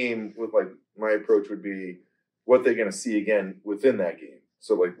in game with like my approach would be what they're going to see again within that game.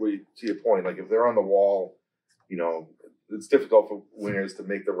 So like to your point, like if they're on the wall, it's difficult for wingers to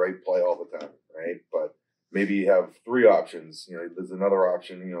make the right play all the time, right? But maybe you have 3 options. There's another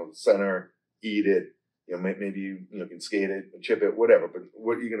option. Center, eat it. Maybe you can skate it, chip it, whatever. But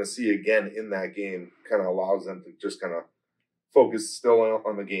what you're going to see again in that game kind of allows them to just kind of focus still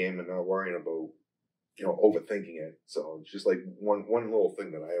on the game and not worrying about overthinking it. So it's just like one little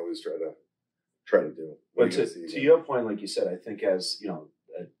thing that I always try to do. But to your point, like you said, I think as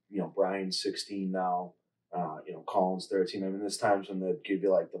Brian's 16 now. Colin's 13. I mean, there's times when they'd give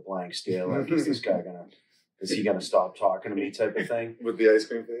you like the blank stare, like, is he gonna stop talking to me type of thing? With the ice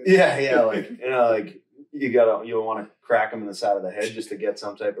cream face? Yeah, like, like you want to crack them in the side of the head just to get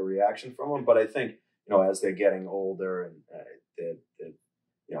some type of reaction from them. But I think, as they're getting older and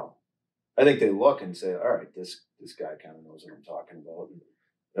I think they look and say, all right, this guy kind of knows what I'm talking about,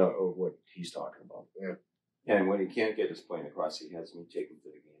 or what he's talking about. Yeah. And when he can't get his point across, he has me take him to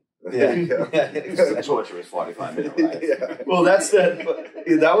the game. Yeah. It's a torturous 45-minute ride. Yeah. Well,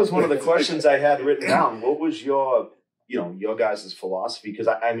 that was one of the questions I had written down. What was your guys' philosophy? Because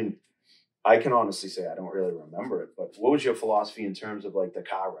I mean, I can honestly say I don't really remember it, but what was your philosophy in terms of like the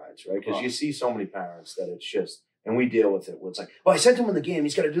car rides, right? Because you see so many parents that it's just, and we deal with it where it's like, well, I sent him in the game,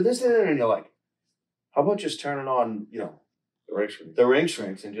 he's got to do this, and you're like, how about just turning on, the rink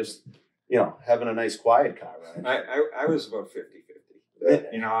shrinks and just, having a nice quiet car ride? I was about 50-50.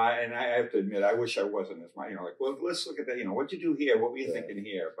 And I have to admit, I wish I wasn't as much. Like, well, let's look at that. What'd you do here? What were you thinking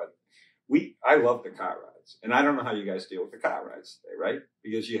here? But I love the car rides, and I don't know how you guys deal with the car rides today, right?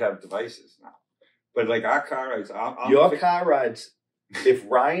 Because you have devices now. But like our car rides, car rides. If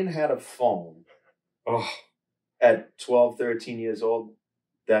Ryan had a phone, at 12, 13 years old,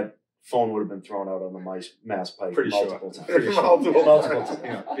 that phone would have been thrown out on the Mass Pike multiple times. Multiple times.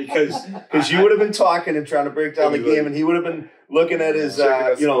 Because you would have been talking and trying to break down the game, and he would have been looking at his,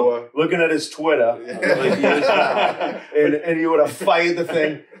 looking at his Twitter, like years now, and you would have fired the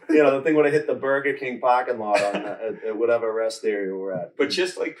thing. the thing would have hit the Burger King parking lot on at whatever rest area we're at. But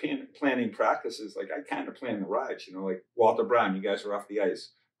just like planning practices, like I kind of plan the rides, like Walter Brown, you guys are off the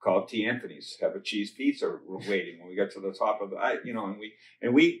ice. Call up T. Anthony's, have a cheese pizza waiting when we got to the top of the ice,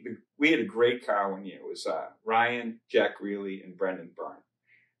 and we had a great car one year. It was Ryan, Jack Greeley, and Brendan Byrne.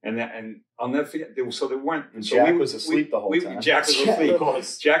 And I'll never forget. There weren't. And Jack was asleep the whole time. Jack was asleep.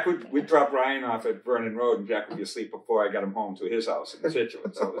 Jack would drop Ryan off at Vernon Road, and Jack would be asleep before I got him home to his house in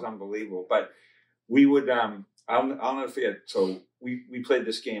Situate. So it was unbelievable. But we would. I'll never forget. So we played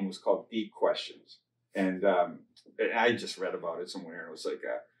this game. It was called Deep Questions, and I just read about it somewhere. And it was like,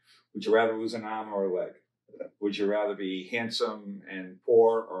 would you rather lose an arm or a leg? Would you rather be handsome and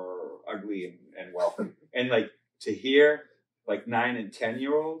poor or ugly and wealthy? And like to hear like 9 and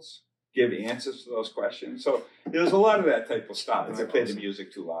 10-year-olds give answers to those questions. So there was a lot of that type of stuff. And I played the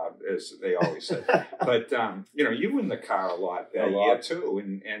music too loud, as they always said. But you were in the car a lot that year too,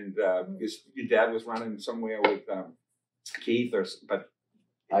 and your dad was running somewhere with Keith,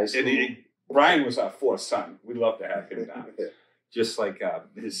 Brian was our fourth son. We'd love to have him down. Just like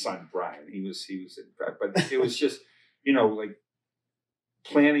his son Brian, he was but it was just like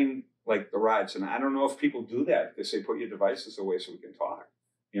planning like the rides, and I don't know if people do that. They say put your devices away so we can talk.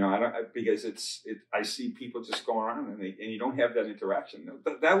 Because I see people just going around and you don't have that interaction.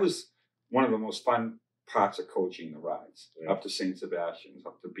 That was one of the most fun parts of coaching the rides, up to St. Sebastian's,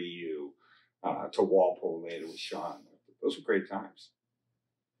 up to BU, to Walpole later with Sean. Those were great times.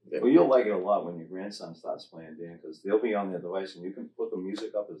 Well, you'll like it a lot when your grandson starts playing, Dan, because they'll be on their device and you can put the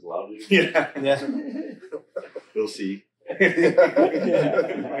music up as loud as you can. Yeah. We'll see.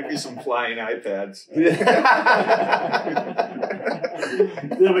 Might be some flying iPads.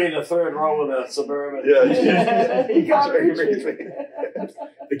 They'll be in the third row with a Suburban. Yeah. You can't reach me.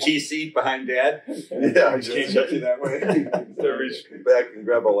 The key seat behind Dad. Yeah, I just can't touch you that way. To reach back and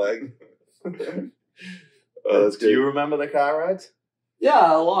grab a leg. That's good. Do you remember the car rides?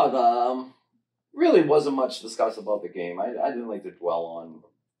 Yeah, a lot. Really wasn't much discussed about the game. I didn't like to dwell on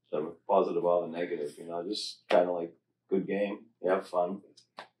the positive or the negative. Just kind of like good game, you have fun.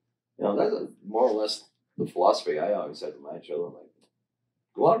 That's more or less the philosophy I always said to my children. Like,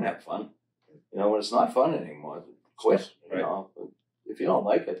 go out and have fun. When it's not fun anymore, quit. Right. But if you don't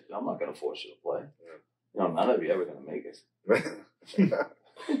like it, I'm not going to force you to play. None of you ever going to make it. Right.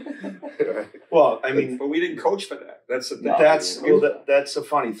 Well, I mean, but we didn't coach for that. That's the thing. That's a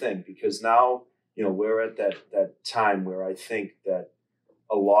funny thing, because now we're at that time where I think that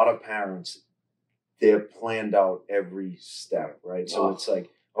a lot of parents, they're planned out every step, right? So it's like,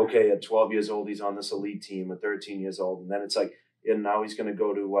 okay, at 12 years old, he's on this elite team. At 13 years old, and then it's like, and now he's going to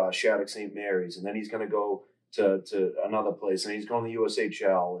go to Shattuck St. Mary's, and then he's going to go to another place, and he's going to the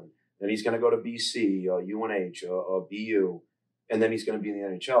USHL, and then he's going to go to BC or UNH or BU, and then he's going to be in the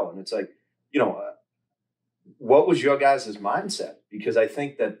NHL. And it's like, what was your guys' mindset? Because I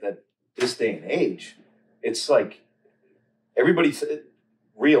think that this day and age, it's like everybody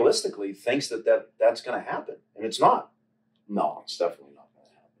realistically thinks that's going to happen, and it's not. No, it's definitely not going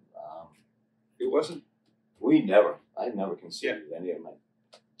to happen. It wasn't. I never considered any of my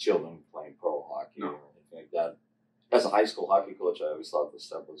children playing pro hockey or anything like that. As a high school hockey coach, I always thought this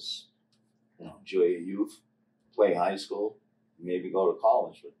stuff was, enjoy your youth, play high school, maybe go to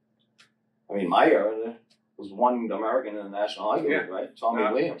college. But I mean, my era, there was one American in the National Hockey League, right? Tommy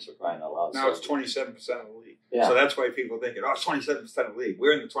Williams, for crying out loud. Now it's 27% of the league. Yeah. So that's why people think, it's 27% of the league.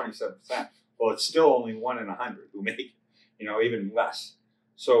 We're in the 27%. Well, it's still only 1 in 100 who make it, even less.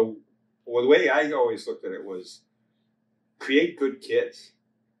 So the way I always looked at it was create good kids,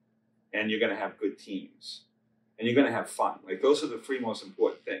 and you're going to have good teams, and you're going to have fun. Like, those are the 3 most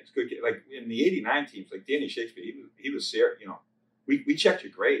important things. Good kid, like in the '89 teams, like Danny Shakespeare, he was serious. We checked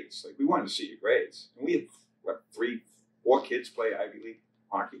your grades. Like, we wanted to see your grades, and we had 3-4 kids play Ivy League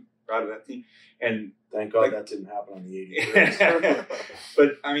hockey out of that team. And thank God that didn't happen on the '80s.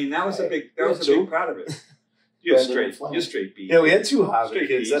 But I mean, that was a big part of it. You're straight B. Yeah, we had 2 Harvard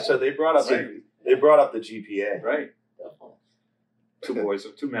kids. That's what they brought up. Right. They brought up the GPA. Right. 2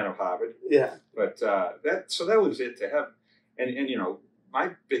 men of Harvard. Yeah. But that was it to have, and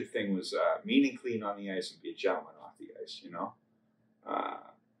my big thing was mean and clean on the ice and be a gentleman off the ice.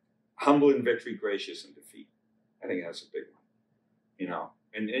 Humble in victory, gracious in defeat. I think that's a big one.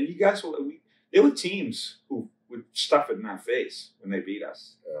 And you guys there were teams who would stuff it in our face when they beat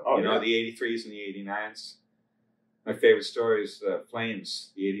us. Yeah. The 83s and the 89s. My favorite story is the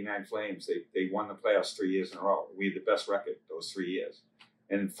Flames, the 89 Flames. They won the playoffs 3 years in a row. We had the best record those 3 years.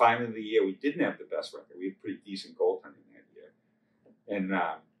 And finally the year we didn't have the best record. We had pretty decent goaltending that year. And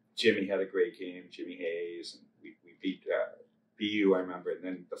Jimmy had a great game, Jimmy Hayes. And we beat BU, I remember, and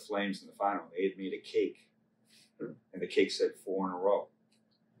then the Flames in the final. They had made a cake, and the cake said 4 in a row.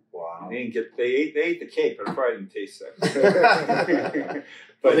 Wow. And they ate the cake, but it probably didn't taste that.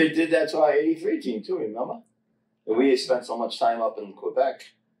 But they did that to our '83 team too. Remember? And we spent so much time up in Quebec,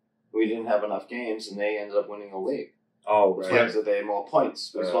 we didn't have enough games, and they ended up winning the league. Oh, Which right. means that they had more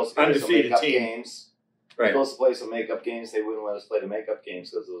points. We were supposed to play some Undefeated make-up team. games. Right. We were supposed to play some make-up games. They wouldn't let us play the make-up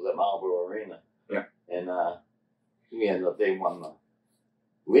games because it was at Marlboro Arena. Yeah. And we ended up, they won the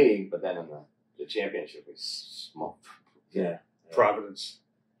league, but then in the championship, we smoked. Yeah. Providence.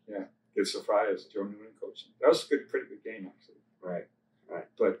 Yeah. Good surprise. Joe Newman coaching. That was a pretty good game, actually. Right.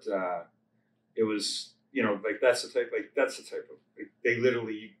 But it was, like that's the type of, they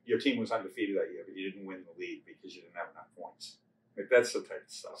literally, your team was undefeated that year, but you didn't win the league because you didn't have enough points. Like that's the type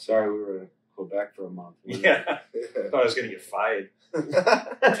of stuff. Sorry, we were in Quebec for a month. Yeah. I thought I was going to get fired. 10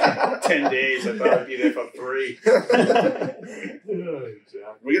 days. I thought I'd be there for 3.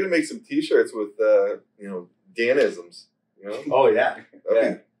 We're gonna make some T-shirts with Danisms. Oh, yeah.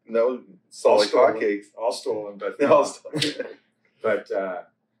 Yeah. No solid hotcakes. All stolen, but All stolen. But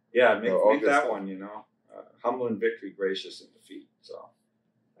make that stuff. one. Humble in victory, gracious in defeat. So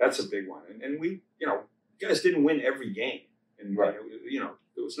that's a big one. And we, guys didn't win every game, and Right.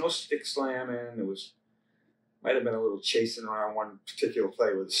 there was no stick slamming. There might have been a little chasing around one particular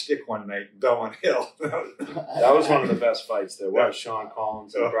play with a stick one night in Belmont Hill. That was one of the best fights there was. Sean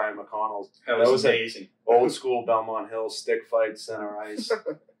Collins and Brian McConnell. That was amazing. Old school Belmont Hill stick fight, center ice.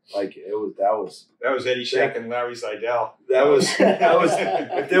 Like That was Eddie Shack and Larry Zeidel. that was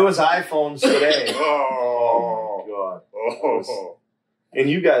if there was iPhones today. Oh, God. Oh. And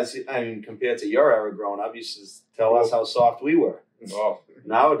you guys, I mean, compared to your era growing up, you used to tell us how soft we were. Oh.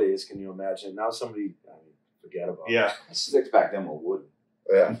 Nowadays, can you imagine? Now somebody, forget about it. Yeah. Sticks back then were wood.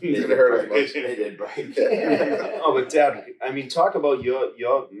 Yeah, it didn't hurt as much. They did break. Oh, but Dad, I mean, talk about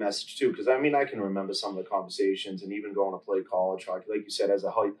your message too, because I mean, I can remember some of the conversations and even going to play college hockey, like you said, as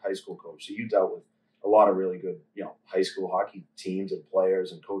a high school coach. So you dealt with a lot of really good, high school hockey teams and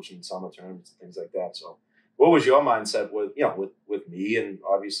players and coaching summer tournaments and things like that. So, what was your mindset with me and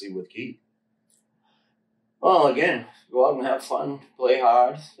obviously with Keith? Well, again, go out and have fun, play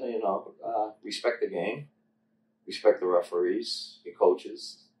hard, respect the game. Respect the referees, your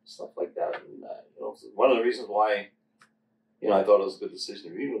coaches, stuff like that. And, one of the reasons why, I thought it was a good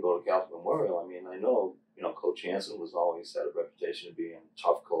decision to even go to Catholic Memorial. I mean, I know, Coach Hansen was always had a reputation of being a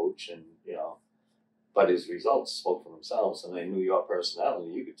tough coach and, but his results spoke for themselves and I knew your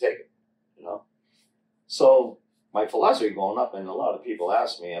personality, you could take it, So my philosophy going up, and a lot of people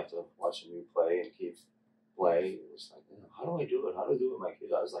asked me after watching you play and Keith play, it was like, how do I do it? How do I do it with my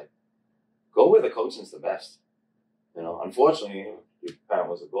kids? I was like, go where the coaching's the best. Unfortunately, your parent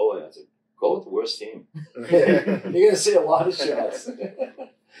was a goalie. I said, go with the worst team. You're going to see a lot of shots.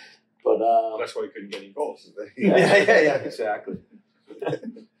 But That's why we couldn't get any goals. Yeah, exactly.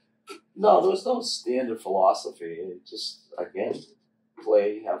 No, there was no standard philosophy. It just, again,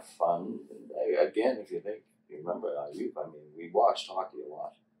 play, have fun. And again, if you remember our youth, I mean, we watched hockey a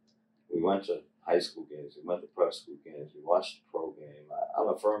lot. We went to high school games. We went to prep school games. We watched the pro game. I'm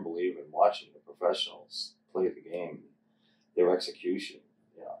a firm believer in watching the professionals play the game, their execution,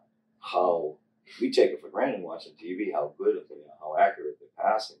 how we take it for granted watching TV, how good they are, how accurate they're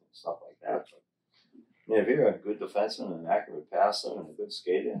passing and stuff like that. But if you're a good defenseman and an accurate passer and a good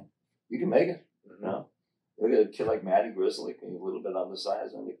skater, you can make it. Look at a kid like Matty Grizzly, a little bit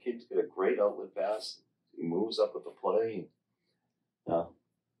undersized, and the kid's got a great outlet pass. He moves up with the play.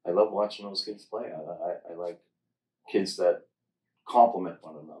 I love watching those kids play. I like kids that complement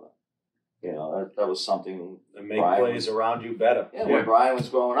one another. That was something. And make plays around you better. Yeah, when Brian was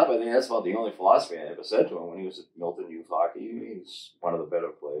growing up, I think that's about the only philosophy I ever said to him. When he was at Milton Youth Hockey, he was one of the better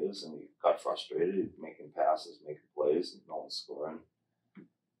players, and he got frustrated making passes, making plays, and no one scoring.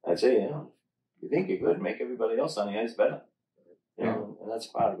 I'd say, you think you're good, make everybody else on the ice better. And that's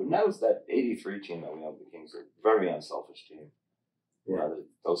part of it. And that was that '83 team that we had with the Kings, a very unselfish team.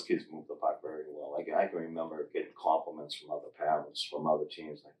 Those kids moved the puck very well. Like I can remember getting compliments from other parents, from other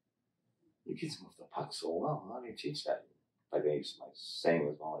teams, like, you kids move the puck so well. How do you teach that? Like my saying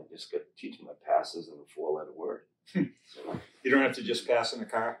was, well, I just got to teach them the passes and the 4-letter word. You don't have to just pass in the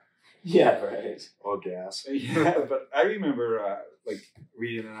car. Yeah, right. Or gas. Yeah, but I remember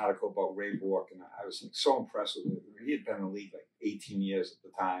reading an article about Ray Bork, and I was so impressed with it. He had been in the league 18 years at the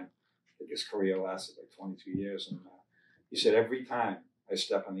time. I think his career lasted 22 years, and he said every time I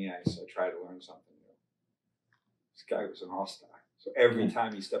step on the ice, I try to learn something new. This guy was an all-star. So every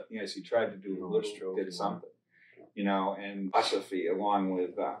time he stepped on the ice, he tried to do a little bit of something, and philosophy along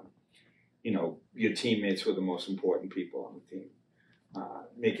with you know, your teammates were the most important people on the team,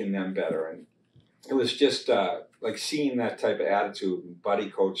 making them better. And it was just like seeing that type of attitude. And Buddy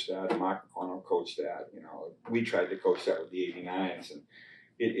coached that, and Mark McConnell coached that. You know, we tried to coach that with the '89s, and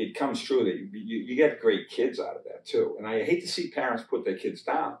it comes true that you get great kids out of that too. And I hate to see parents put their kids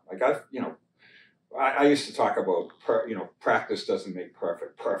down. Like I used to talk about, practice doesn't make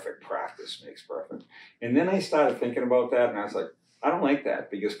perfect. Perfect practice makes perfect. And then I started thinking about that, and I was like, I don't like that,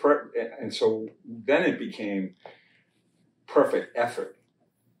 because and so then it became perfect effort.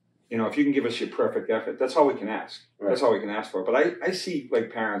 You know, if you can give us your perfect effort, that's all we can ask. Right. That's all we can ask for. But I see,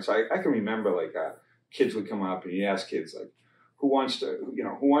 like, parents, I can remember, like, kids would come up and you ask kids, like, who wants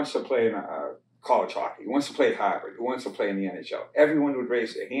to play in college hockey? Who wants to play at Harvard? Who wants to play in the NHL? Everyone would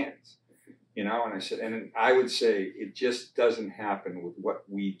raise their hands, you know? And I said, and I would say, it just doesn't happen with what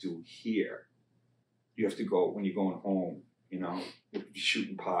we do here. You have to go, when you're going home, you know, you have to be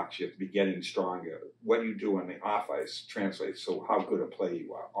shooting pucks, you have to be getting stronger. What you do on the off ice translates to how good a player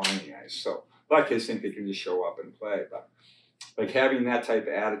you are on the ice. So a lot of kids think they can just show up and play, but like having that type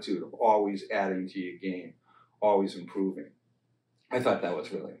of attitude of always adding to your game, always improving, I thought that was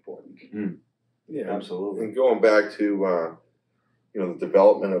really important. Mm. Yeah, absolutely. And going back to the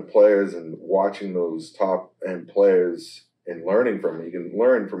development of players and watching those top end players and learning from them. You can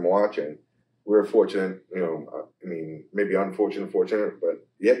learn from watching. We're fortunate, maybe unfortunate, fortunate, but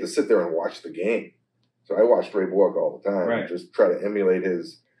you have to sit there and watch the game. So I watched Ray Bork all the time, and just try to emulate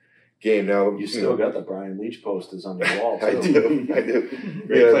his game. Now you still got the Brian Leach posters on the wall. Too. I do.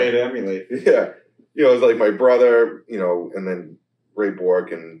 Great play to emulate. Yeah, it's like my brother, and then Ray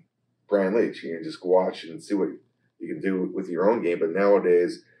Bork and Brian Leach. You can just watch and see what you can do with your own game. But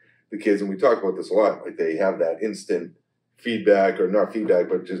nowadays, the kids, and we talk about this a lot, like they have that instant feedback, or not feedback,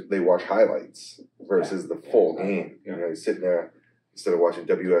 but just they watch highlights versus the full game. Yeah. You're sitting there instead of watching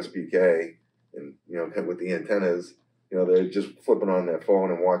WSBK and with the antennas, they're just flipping on their phone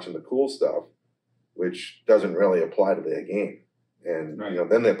and watching the cool stuff, which doesn't really apply to their game. And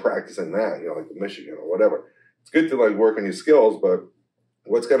then they're practicing that, like Michigan or whatever. It's good to like work on your skills, but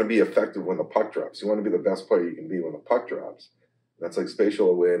what's going to be effective when the puck drops? You want to be the best player you can be when the puck drops. That's like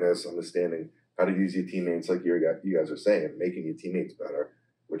spatial awareness, understanding how to use your teammates, like you guys are saying, making your teammates better,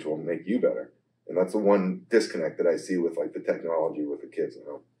 which will make you better. And that's the one disconnect that I see with like the technology with the kids.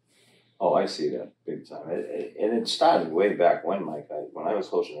 Oh, I see that big time. And it started way back when, Mike. When I was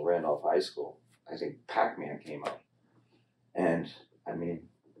coaching at Randolph High School, I think Pac-Man came out. And, I mean,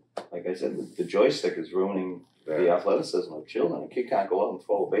 like I said, the joystick is ruining the athleticism of children. A kid can't go out and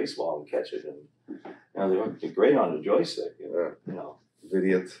throw a baseball and catch it. And, they're great on the joystick.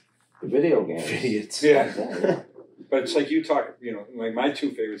 Idiots. The video games. Idiots. Yeah. But it's like you talk, like my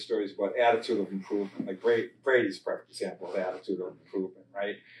two favorite stories about attitude of improvement. Like Brady's a perfect example of attitude of improvement,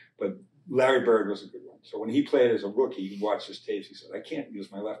 right? But Larry Bird was a good one. So when he played as a rookie, he watched his tapes. He said, I can't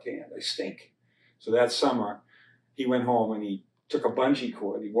use my left hand. I stink. So that summer, he went home and he took a bungee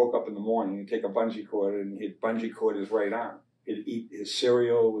cord. He woke up in the morning and take a bungee cord and he'd bungee cord his right arm. He'd eat his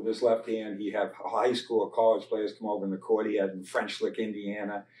cereal with his left hand. He'd have high school or college players come over in the court. He had in French Lick,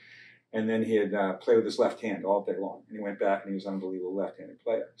 Indiana. And then he'd play with his left hand all day long. And he went back and he was an unbelievable left-handed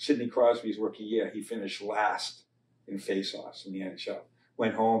player. Sidney Crosby's rookie year, he finished last in face-offs in the NHL.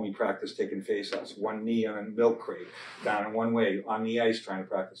 Went home, he practiced taking face-offs. One knee on a milk crate, down in one way, on the ice trying to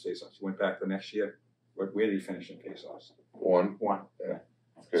practice face-offs. He went back the next year. Where did he finish in face-offs? One. Yeah.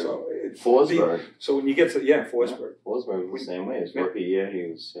 Okay. So Forsberg. So when you get to, Forsberg. Forsberg was the same way. His rookie year, he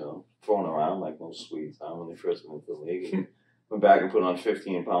was, thrown around like most Swedes when they first went to the league. Went back and put on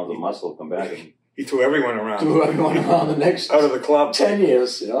 15 pounds of muscle, come back and he threw everyone around. The next out of the club. 10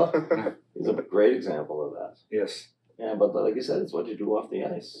 years, He's a great example of that. Yes. Yeah, but like you said, it's what you do off the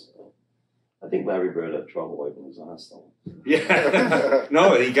ice. I think Larry Bird had trouble wiping his ass though. Yeah.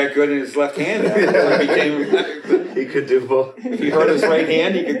 No, he got good in his left hand. He could do both. If he hurt his right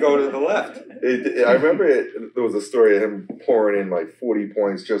hand, he could go to the left. I remember there was a story of him pouring in like 40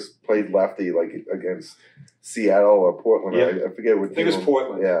 points, just played lefty like against Seattle or Portland. Yeah. I forget what. I think it was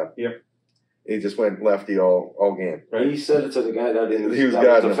Portland. Yeah. Yep. He just went lefty all game. Right. He said it to the guy that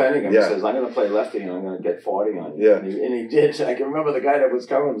was defending him. Yeah. He says, I'm going to play lefty and I'm going to get 40 on you. Yeah. And he did. I can remember the guy that was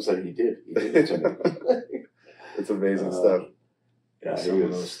covering him said he did. He did it to me. It's amazing stuff. Yeah, some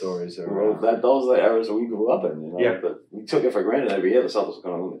of those stories are. Those are the eras we grew up in. But we took it for granted every year the Celtics were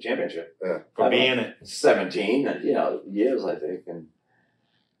going to win the championship. Yeah. For being it. 17, years, I think. And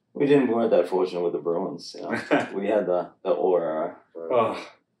we weren't that fortunate with the Bruins. We had the Orr era. Oh,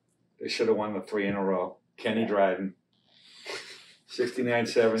 they should have won the 3 in a row. Kenny Dryden. 69,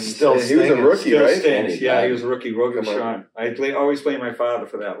 70. Still he was a rookie, Still right? stinks. Any Yeah, guy. he was a rookie. Rogan Sean. I always blame my father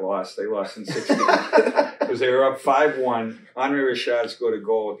for that loss. They lost in 16 because they were up 5-1. Andre Richard scored a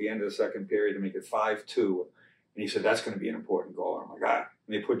goal at the end of the second period to make it 5-2. And he said, that's going to be an important goal. I'm like, ah.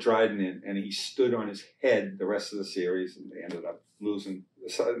 And they put Dryden in, and he stood on his head the rest of the series, and they ended up losing.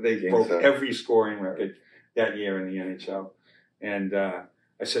 So they broke every scoring record that year in the NHL. And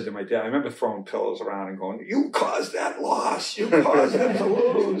I said to my dad, I remember throwing pillows around and going, you caused that loss. You caused them to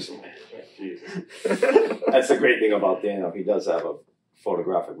lose. Jesus. That's the great thing about Daniel. He does have a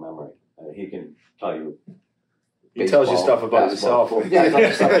photographic memory. He can tell you. He tells you stuff about basketball, yourself. Yeah, he tells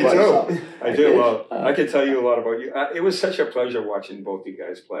you stuff about himself. I do. Well, I can tell you a lot about you. It was such a pleasure watching both you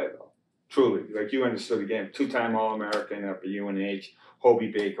guys play, though. Truly. Like, you understood the game. 2-time All-American up at UNH,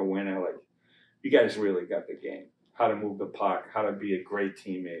 Hobie Baker winner. Like, you guys really got the game. How to move the puck, how to be a great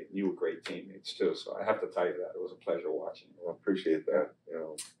teammate. You were great teammates, too. So I have to tell you that. It was a pleasure watching. I appreciate that. You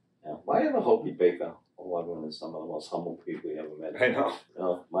know. Yeah. Why ever Hobie Baker Award is some of the most humble people you ever met? I know. You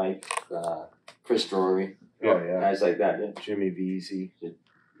know, Mike, Chris Drury, Oh, yeah. guys like that. Yeah. Jimmy Vesey, you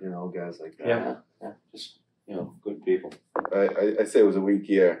know, guys like that. Yeah. Just, good people. I say it was a weak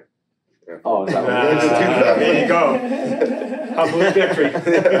year. Yeah. Oh, is that what There you go. Humble victory.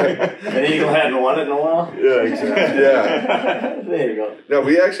 An Eagle hadn't won it in a while? Yeah, exactly. Yeah. There you go. No,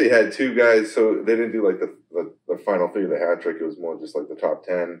 we actually had two guys, so they didn't do like the final three of the hat trick. It was more just like the top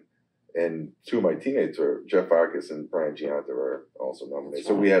 10. And two of my teammates were Jeff Arcus and Brian Gianta were also nominated.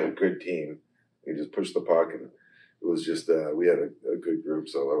 So we had a good team. We just pushed the puck, and it was just we had a good group.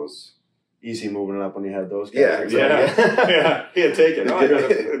 So that was Easy moving it up when you had those guys. Yeah, exactly. Yeah. Here, take it. Oh, I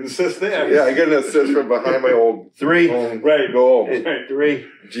got an assist there. Yeah, I got an assist from behind my old Three. Right. goal. Right. Three.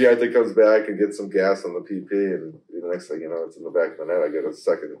 Gianta comes back and gets some gas on the PP, and the next thing you know, it's in the back of the net. I get a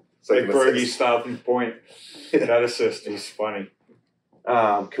second Like Bergie assist. stopping point. That assist was funny.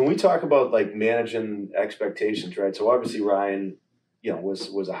 Can we talk about like managing expectations, right? So obviously Ryan,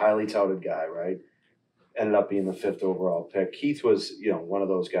 was a highly touted guy, right? Ended up being the 5th overall pick. Keith was, one of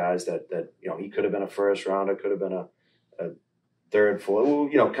those guys that he could have been a first rounder, could have been a third,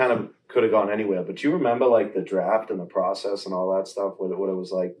 fourth, kind of could have gone anywhere. But you remember like the draft and the process and all that stuff, what it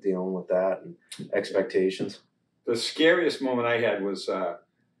was like dealing with that and expectations? The scariest moment I had was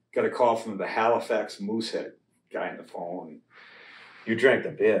got a call from the Halifax Moosehead guy on the phone. You drank the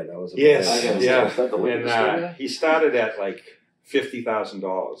beer. That was a Yes, Is that the liquor store and guy? he started at like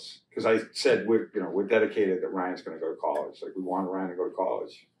 $50,000 because I said we're dedicated that Ryan's going to go to college. Like we want Ryan to go to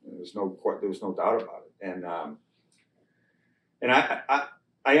college. And there was no doubt about it. And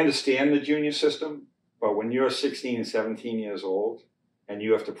I understand the junior system, but when you're 16 and 17 years old and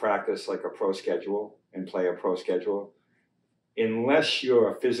you have to practice like a pro schedule and play a pro schedule, unless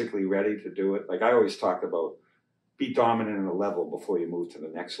you're physically ready to do it, like I always talked about, be dominant in a level before you move to the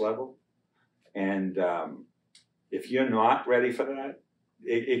next level. And if you're not ready for that,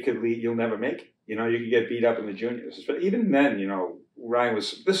 it could lead, you'll never make it. You could get beat up in the juniors. But even then,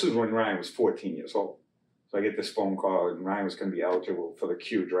 this is when Ryan was 14 years old. So I get this phone call, and Ryan was going to be eligible for the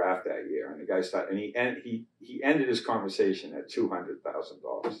Q draft that year. And the guy started, and he ended his conversation at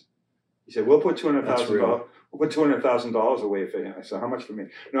 $200,000. He said, "We'll put $200,000. We'll put $200,000 away for him." I said, "How much for me?"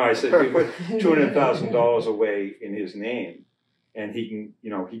 No, I said, "We put $200,000 away in his name, and he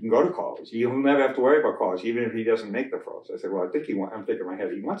can go to college. He'll never have to worry about college, even if he doesn't make the pros." I said, "Well, I'm thinking in my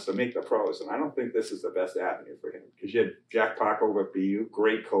head, he wants to make the pros, and I don't think this is the best avenue for him because you had Jack Park over at BU,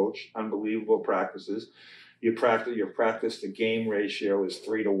 great coach, unbelievable practices. You practice the game ratio is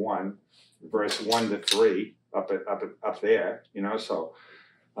 3-to-1 versus 1-to-3 up there, so."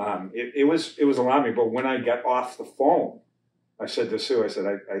 It was alarming, but when I got off the phone, I said to Sue, I said,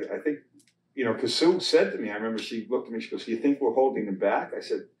 I think, because Sue said to me, I remember she looked at me, she goes, "Do you think we're holding him back?" I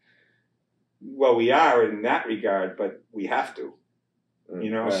said, "Well, we are in that regard, but we have to,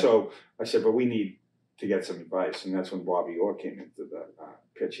 Right. So I said, but we need to get some advice. And that's when Bobby Orr came into the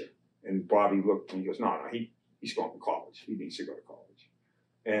picture. And Bobby looked and he goes, no, he's going to college. He needs to go to college.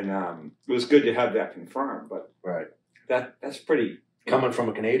 And it was good to have that confirmed, but Right. that's pretty... Coming from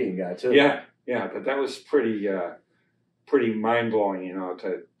a Canadian guy, too. Yeah, but that was pretty mind-blowing,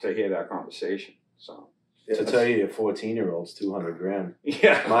 to hear that conversation. So To tell you, your 14-year-old's $200,000.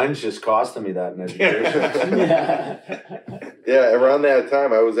 yeah, Mine's just costing me that in education. Yeah, around that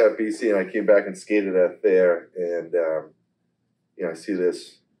time, I was at BC, and I came back and skated at there, and I see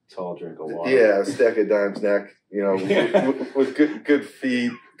this. Tall drink of water. Yeah, a stack of dimes neck, with good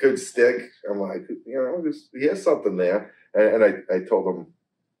feet, good stick. I'm like, he has something there. And I told him,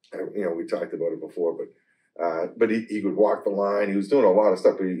 we talked about it before, but he would walk the line. He was doing a lot of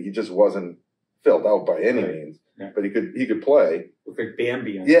stuff, but he just wasn't filled out by any means. but he could play. Looked like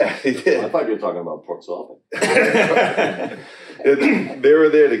Bambi. Yeah, he did. I thought you were talking about Brooks Alvin. They were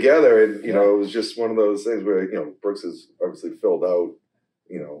there together, and it was just one of those things where Brooks is obviously filled out,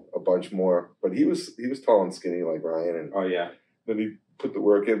 a bunch more, but he was tall and skinny like Ryan, and then he put the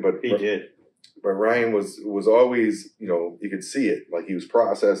work in, but he did. But Ryan was always, you could see it, like he was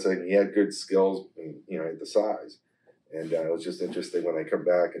processing. He had good skills, and he had the size, and it was just interesting when I come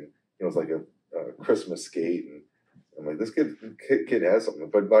back, and it was like a Christmas skate, and I'm like, this kid has something.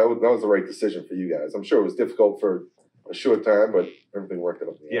 But that was the right decision for you guys. I'm sure it was difficult for a short time, but everything worked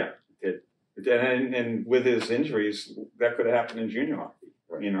out. Yeah, it did. And with his injuries, that could have happened in junior hockey.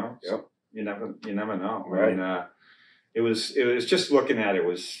 Right. So you never know. Right. And it was just looking at it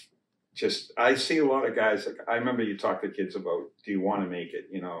was just. I see a lot of guys. Like I remember you talk to kids about, do you want to make it?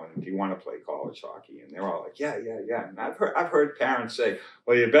 And do you want to play college hockey? And they're all like, yeah. And I've heard parents say,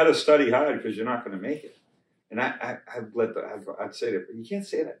 well, you better study hard because you're not going to make it. And I'd say that, but you can't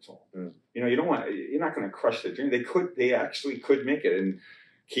say that to them. You don't want. You're not going to crush their dream. They actually could make it. And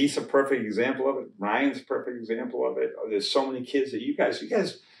Keith's a perfect example of it. Ryan's a perfect example of it. There's so many kids that you guys,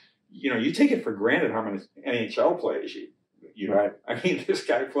 you take it for granted how many NHL players you know. Right. I mean, this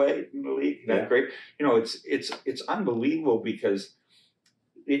guy played in the league. That great. It's unbelievable because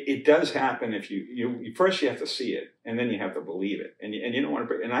it does happen if you first you have to see it and then you have to believe it and you don't want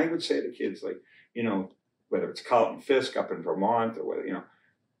to. And I would say to kids like whether it's Carlton Fisk up in Vermont or whether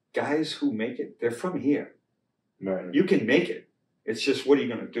guys who make it, they're from here. Right. You can make it. It's just what are you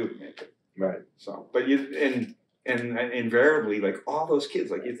going to do to make it? Right. So, but and invariably, like all those kids,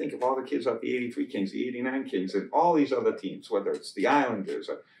 like you think of all the kids off the '83 Kings, the '89 Kings, and all these other teams, whether it's the Islanders,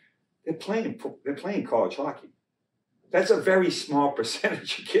 they're playing college hockey. That's a very small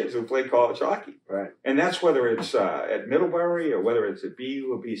percentage of kids who play college hockey. Right. And that's whether it's at Middlebury or whether it's at BU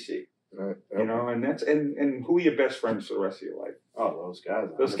or BC. Right. And that's and who are your best friends for the rest of your life? Oh, those guys.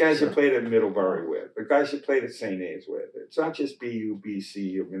 Those guys you played at Middlebury with, the guys you played at St. A's with. It's not just BU,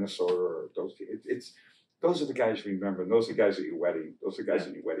 BC, or Minnesota, or those. Those are the guys you remember. And those are the guys at your wedding. Those are the guys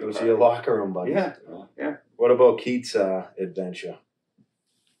at your wedding. Those are your locker room buddies. Yeah. What about Keith's adventure?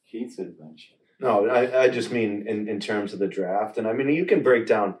 Keith's adventure. No, I just mean in terms of the draft. And I mean, you can break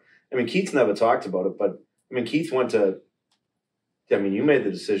down. I mean, Keith's never talked about it, but I mean, Keith went to. I mean, you made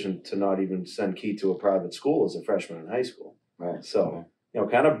the decision to not even send Keith to a private school as a freshman in high school. Right. So,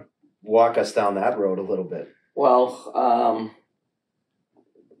 kind of walk us down that road a little bit. Well,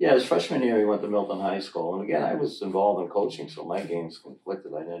 his freshman year he went to Milton High School, and again I was involved in coaching, so my games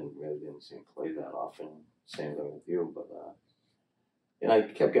conflicted. I didn't see him play that often. Same thing with you, but I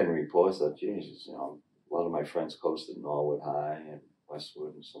kept getting reports that Jesus, a lot of my friends coached at Norwood High and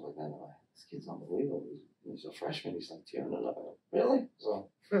Westwood and stuff like that. And I'm like, this kid's unbelievable. He's a freshman. He's like tearing it up. Really? So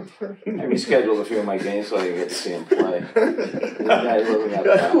I rescheduled a few of my games so I could get to see him play.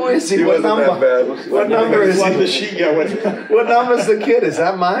 Who is he? What number? What number is he? What number is the kid? Is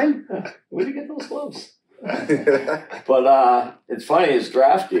that mine? Where'd you get those gloves? But it's funny, his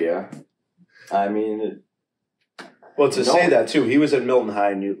draft year, I mean... say that too, he was at Milton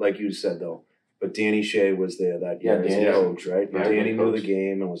High, like you said, though. But Danny Shea was there that year as a coach, right? But Danny knew the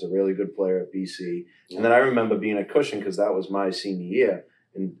game and was a really good player at BC. Yeah. And then I remember being at Cushing because that was my senior year.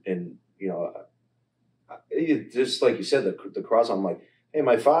 And just like you said, the cross, I'm like, hey,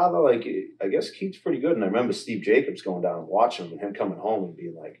 my father, like, I guess Keith's pretty good. And I remember Steve Jacobs going down and watching him and him coming home and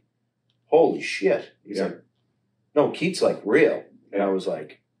being like, holy shit. He's like, no, Keith's like real. And I was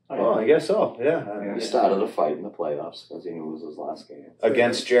like, oh, I guess so. Yeah. He started a fight in the playoffs because he knew it was his last game.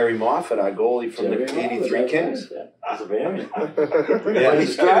 Against Jerry Moffat, our goalie from the '83 Kings. That's a very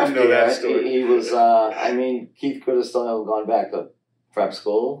his draft year, he was, Keith could have still gone back to prep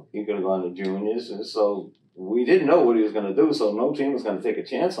school. He could have gone to juniors. And so we didn't know what he was going to do, so no team was going to take a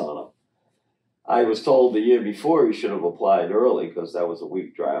chance on him. I was told the year before he should have applied early because that was a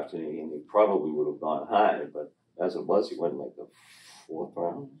weak draft and he probably would have gone high. But as it was, he went like the 4th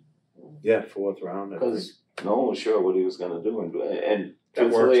round. Yeah, 4th round. Because no one was sure what he was going to do. And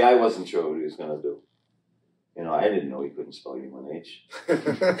truthfully, I wasn't sure what he was going to do. I didn't know he couldn't spell UNH.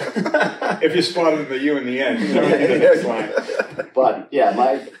 If you spotted the U in the end, you don't need the next line. But,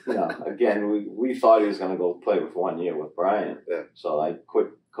 again, we thought he was going to go play with 1 year with Brian. Yeah. So I quit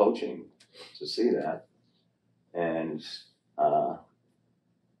coaching to see that. And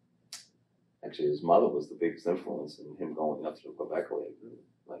actually, his mother was the biggest influence in him going up to the Quebec League.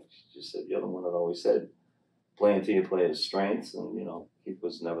 Like she just said, you're the one that always said, play until you play his strengths. And, he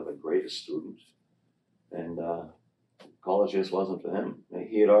was never the greatest student. And college just wasn't for him.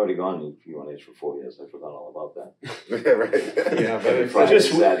 He had already gone to UNH for 4 years. I forgot all about that. Yeah, right. Yeah, but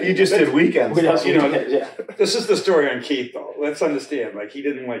it's You just did weekends. You know, this is the story on Keith, though. Let's understand. Like, he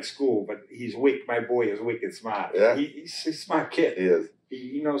didn't like school, but he's weak. My boy is wicked smart. Yeah. He's a smart kid. He is.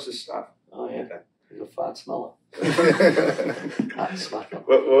 He knows his stuff. Oh, yeah. He's a fat smeller. Fat smeller.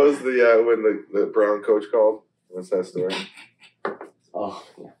 What was the when the Brown coach called? What's that story? Oh,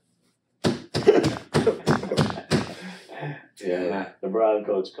 yeah. Yeah, the Brown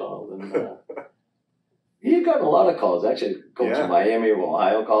coach called, and he got a lot of calls. Actually, coach of Miami of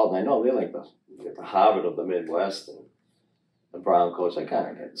Ohio called, and I know they're like the Harvard of the Midwest. And the Brown coach, I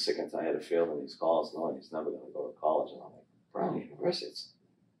kind of get sick and tired of fielding these calls, knowing he's never going to go to college. And I'm like, Brown University,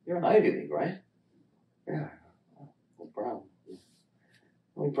 you're an Ivy League, right? Yeah. Well, Brown. The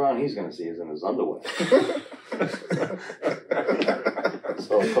only Brown he's going to see is in his underwear.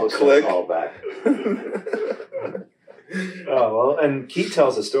 So coach called back. Oh, well, and Keith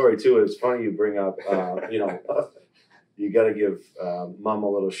tells a story, too. It's funny you bring up, you got to give Mom a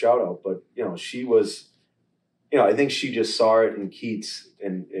little shout out. But, she was, I think she just saw it in Keith's,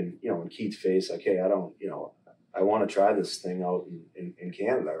 in Keith's face. Like, hey, I don't, I want to try this thing out in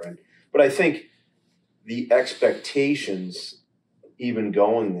Canada. Right? But I think the expectations, even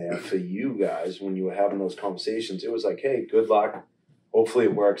going there for you guys, when you were having those conversations, it was like, hey, good luck. Hopefully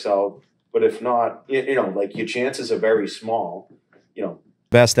it works out. But if not, like your chances are very small.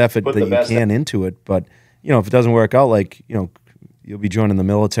 Best effort that you can into it. But if it doesn't work out, like you'll be joining the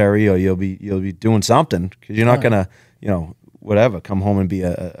military or you'll be doing something because you're not gonna whatever come home and be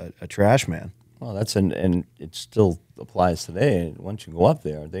a trash man. Well, and it still applies today. Once you go up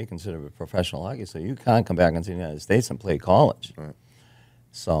there, they consider it professional hockey, so you can't come back into the United States and play college. Right.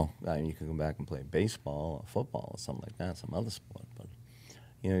 So you can come back and play baseball or football or something like that, some other sport, but.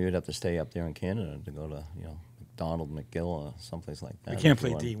 You'd have to stay up there in Canada to go to, McDonald, McGill, or someplace like that. He can't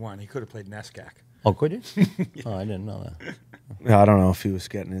play D1. He could have played NESCAC. Oh, could you? Oh, I didn't know that. I don't know if he was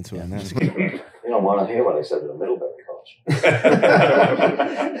getting into it. You don't want to hear what I said to the Middlebury coach.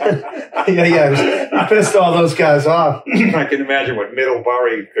 Yeah. He pissed all those guys off. I can imagine what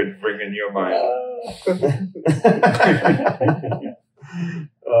Middlebury could bring in your mind.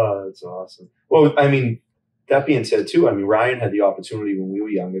 Oh, that's awesome. Well, I mean, that being said, too, I mean, Ryan had the opportunity when we were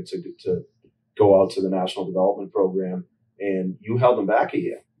younger to go out to the National Development Program, and you held him back a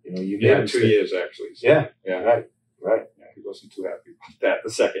year. You made him 2 years actually. So, yeah, right. Yeah, he wasn't too happy about that the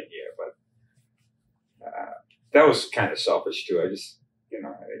second year, but that was kind of selfish too. I just,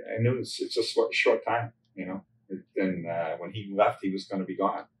 I knew it's a short time. And when he left, he was going to be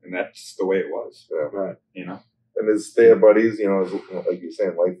gone, and that's the way it was. Right. And his stay buddies, like you're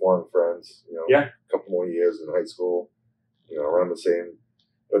saying, lifelong friends. A couple more years in high school, around the same,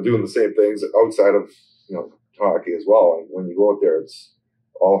 doing the same things outside of hockey as well. And when you go out there, it's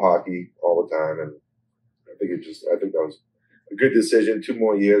all hockey all the time. And I think that was a good decision. 2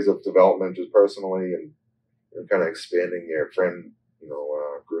 more years of development, just personally, and kind of expanding your friend,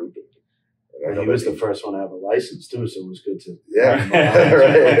 group. And he was the first one to have a license too, so it was good to. Yeah,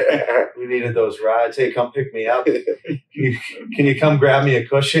 right. We needed those rides. Hey, come pick me up. Can you come grab me a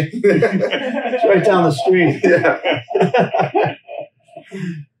Cushing? It's right down the street. Yeah.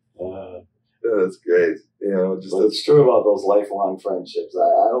 That's great. It's true about those lifelong friendships.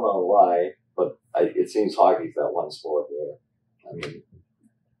 I don't know why, but it seems hockey's that one sport where, I mean,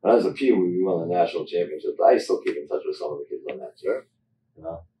 when I was a Pee Wee, we won the national championship. I still keep in touch with some of the kids on that team.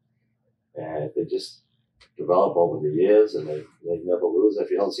 And they just develop over the years, and they never lose.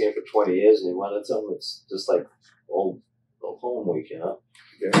 If you don't see them for 20 years and you run into them, it's just like old home week, Yeah.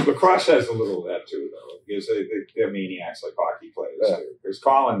 Lacrosse has a little of that too, though, because they're maniacs like hockey players. Yeah. Because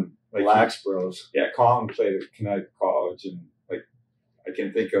Colin, Lax Bros. Yeah, Colin played at Connecticut College, and I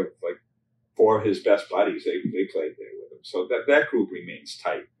can think of 4 of his best buddies. They played there with him, so that group remains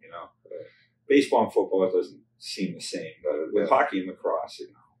tight. Baseball and football doesn't seem the same, but with hockey and lacrosse,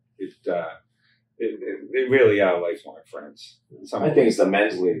 they really are lifelong friends. I think it's the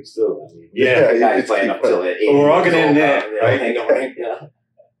men's leagues too. I mean, guys playing up till they're 80. We're all going to end there, right? Yeah.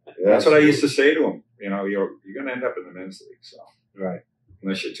 That's what I used to say to him. You're going to end up in the men's league, so Right.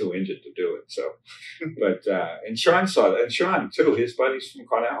 Unless you're too injured to do it. So, but and Sean saw that, and Sean too. His buddies from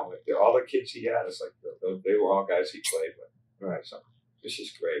Cornell, all the kids he had, it's they were all guys he played with. Right. So this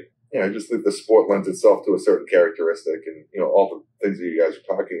is great. Yeah, I just think the sport lends itself to a certain characteristic, and all the things that you guys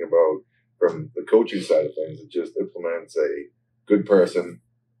are talking about from the coaching side of things. It just implements a good person,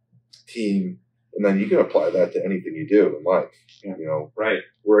 team, and then you can apply that to anything you do in life. Yeah. Right?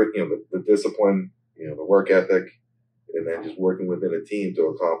 Work, the discipline, the work ethic, and then just working within a team to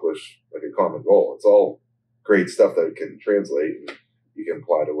accomplish a common goal. It's all great stuff that can translate and you can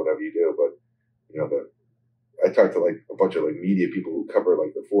apply to whatever you do. But, you know, I talked to like a bunch of like media people who cover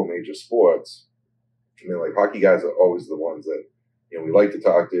like the 4 major sports, and they're like, hockey guys are always the ones that, you know, we like to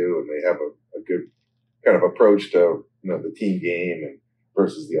talk to, and they have a good kind of approach to, you know, the team game and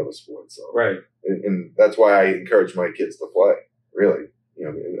versus the other sports. So, right. And that's why I encourage my kids to play, really. You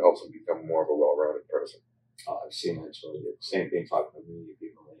know, it helps them become more of a well-rounded person. Oh, I've seen that. So the same thing talking to media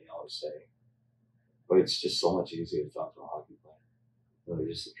people, they always say, but it's just so much easier to talk to a hockey player. You know, they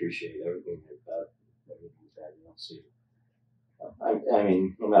just appreciate everything like that. Everything that you don't see. I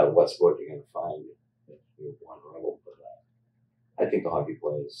mean, no matter what sport you're going to find, you one role, but I think the hockey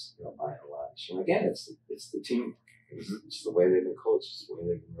players, you know, by and large, and again, it's the team. It's the way they've been coached, it's the way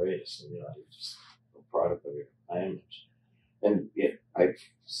they've been raised, and you know, it's just a product of your image. And yeah, I've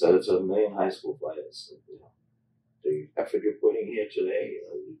said it to a million high school players. You know, the effort you're putting here today, you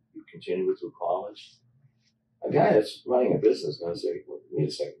know, you continue through college. A guy that's running a business is going to say, well, wait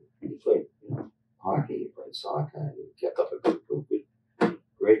a second, you played, you know, hockey, you played soccer, you kept up a good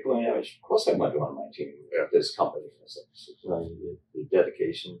great point average. Of course, I want you on my team. Yeah. This company, so, you know, your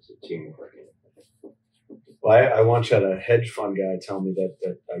dedication to teamwork. Well, I once had a hedge fund guy tell me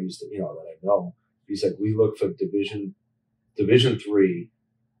that I used to, you know, that I know. He's like, we look for Division III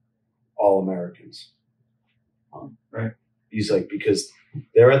All-Americans. Right. He's like, because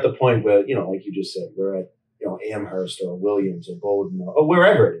they're at the point where, you know, like you just said, we're at, you know, Amherst or Williams or Bowdoin or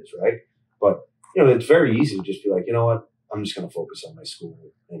wherever it is, right? But, you know, it's very easy to just be like, you know what, I'm just going to focus on my school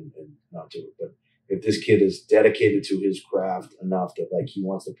and not do it. But if this kid is dedicated to his craft enough that, like, he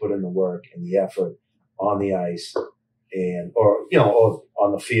wants to put in the work and the effort on the ice and, or, you know, or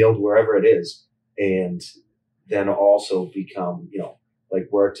on the field, wherever it is, and then also become, you know, like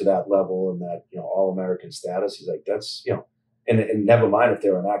work to that level and that, you know, All-American status, he's like, that's, you know, and never mind if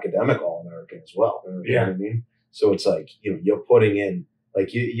they're an academic All-American as well. You know what I mean? So it's like, you know, you're putting in, like,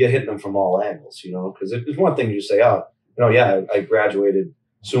 you're hitting them from all angles, you know, because it's one thing to just say, oh, you know, yeah, I graduated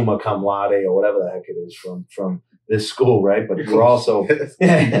summa cum laude or whatever the heck it is from this school, right? But we're also,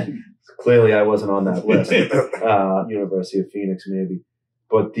 clearly I wasn't on that list, University of Phoenix maybe.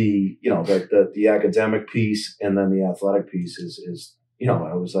 But the, you know, the academic piece and then the athletic piece is, you know,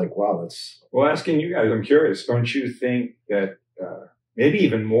 I was like, wow, that's. Well, asking you guys, I'm curious, don't you think that maybe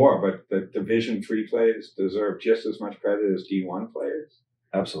even more, but the Division III players deserve just as much credit as D1 players?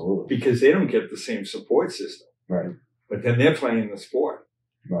 Absolutely. Because they don't get the same support system. Right. But then they're playing the sport.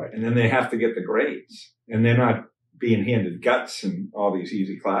 Right. And then they have to get the grades. And they're not being handed guts and all these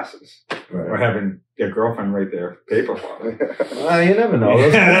easy classes. Right. Or having their girlfriend write their paper for them. Well, you never know.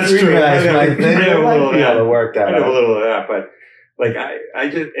 Those Yeah, that's three true. guys I might be able to work that I know out. a little of that, but like I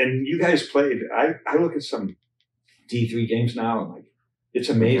just, and you guys played, I look at some D3 games now and like, it's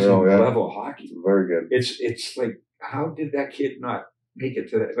amazing the level of hockey. Very good. It's like, how did that kid not make it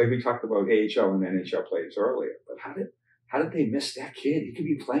to that? Like we talked about AHL and NHL players earlier, but how did they miss that kid? He could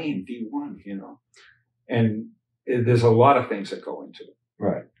be playing D1, you know? And there's a lot of things that go into it.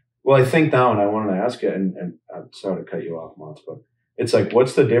 Right. Well, I think now, and I wanted to ask you, and I'm sorry to cut you off, Mons, but it's like,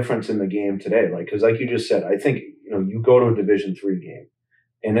 what's the difference in the game today? Like, because like you just said, I think, you know, you go to a Division III game,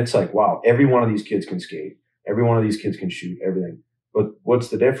 and it's like, wow, every one of these kids can skate. Every one of these kids can shoot, everything. But what's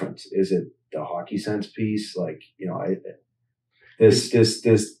the difference? Is it the hockey sense piece? Like, you know, there's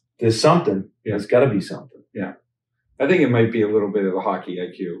something. Yeah. There's got to be something. Yeah. I think it might be a little bit of the hockey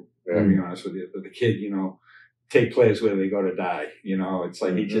IQ, to be honest with you. The kid, you know, take plays where they go to die. You know, it's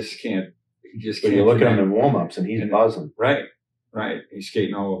like he just can't. But you look at him in warm-ups and he's buzzing. Right. He's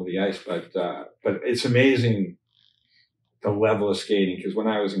skating all over the ice, but it's amazing the level of skating. Because when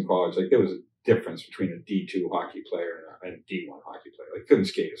I was in college, like there was a difference between a D2 hockey player and a D1 hockey player. Like couldn't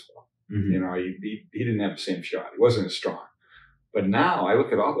skate as well. Mm-hmm. You know, he didn't have the same shot. He wasn't as strong. But now I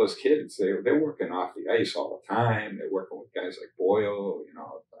look at all those kids. They're working off the ice all the time. They're working with guys like Boyle. You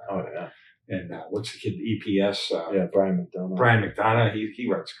know. Oh yeah. And what's the kid? EPS. Brian McDonough. Brian McDonough. He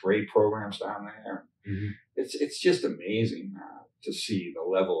runs great programs down there. Mm-hmm. It's just amazing to see the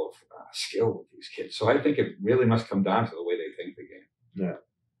level of skill with these kids. So I think it really must come down to the way they think the game. Yeah.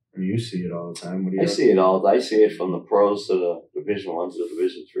 I mean, you see it all the time. I see it all. I see it from the pros to the Division I to the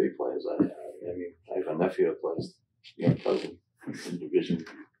Division III players. I mean, I have a nephew that plays, cousin in Division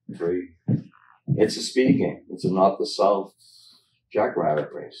III. It's a speed game. It's a north-to-south jackrabbit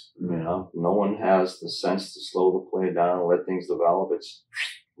race. You know, no one has the sense to slow the play down, let things develop. It's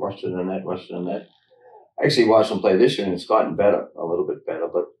rush to the net. I actually watched them play this year, and it's gotten better, a little bit better.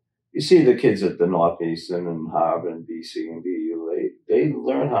 But you see the kids at the Northeastern and Harvard and BC and BU, they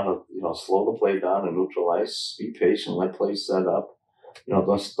learn how to, slow the play down and neutralize, be patient, let plays set up.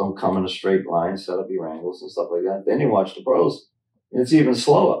 don't come in a straight line, set up your angles and stuff like that. Then you watch the pros, and it's even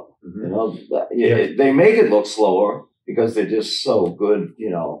slower. They make it look slower because they're just so good,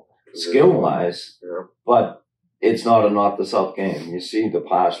 skill-wise. Yeah. But it's not a north-to-south game. You see the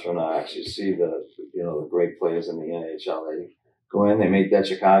Pasternaks, you see the great players in the NHL. They go in, they make that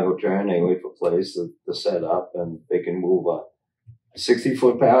Chicago turn, they wait for plays to set up, and they can move a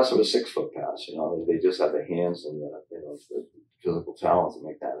 60-foot pass or a 6-foot pass. They just have the hands and the physical talent to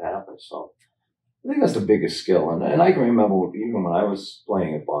make that happen. So I think that's the biggest skill. And I can remember even when I was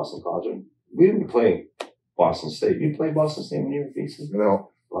playing at Boston College, we didn't play Boston State. You played Boston State when you were BC?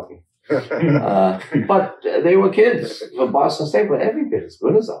 No. Lucky. But they were kids from Boston State, but every bit as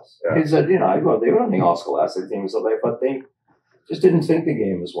good as us. Yeah. Kids that, they were on the all-scholastic team, so but they just didn't think the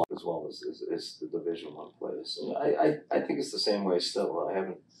game as well as the Division I players. And I think it's the same way still. I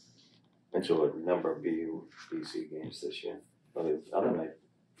haven't been to a number of BC games this year. But other night,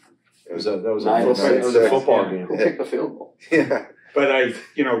 that was a football game. Who kicked the field goal? Yeah. But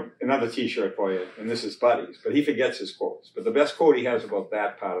another T-shirt for you, and this is Buddy's, but he forgets his quotes. But the best quote he has about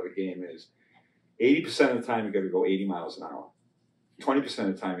that part of the game is, 80% of the time you got to go 80 miles an hour. 20%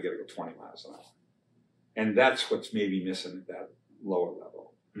 of the time you got to go 20 miles an hour. And that's what's maybe missing at that lower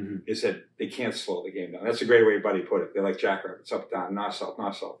level, is that they can't slow the game down. That's a great way Buddy put it. They're like jackrabbits, up, down, north,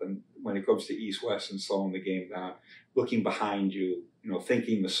 south. And when it comes to east, west, and slowing the game down, looking behind you,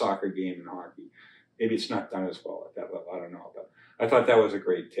 thinking the soccer game and hockey, maybe it's not done as well at that level. I don't know, but I thought that was a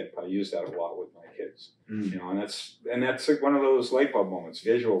great tip. I use that a lot with my kids, and that's like one of those light bulb moments,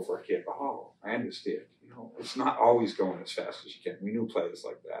 visual for a kid. Oh, I understand. It's not always going as fast as you can. We knew players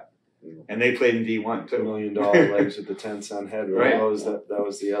like that, and they played in D1 too. $1 million legs with the 10-cent head. Right? That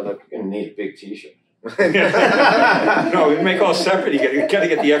was the other. You're gonna need a big T-shirt. No, we make all separate. You got to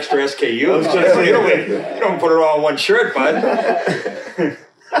get the extra SKU. You don't put it all in one shirt, bud.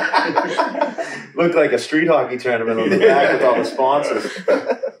 Looked like a street hockey tournament on the back with all the sponsors.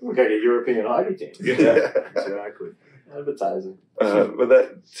 We got a European hockey team. Yeah, exactly. Advertising. But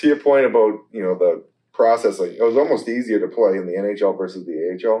that, to your point about the process, like it was almost easier to play in the NHL versus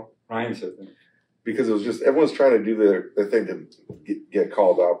the AHL. Ryan said that. Because it was just everyone's trying to do their thing to get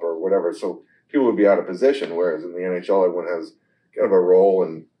called up or whatever, so people would be out of position. Whereas in the NHL, everyone has kind of a role,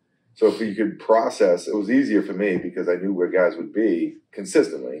 and so if you could process, it was easier for me because I knew where guys would be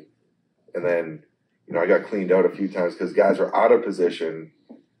consistently. And then, I got cleaned out a few times because guys were out of position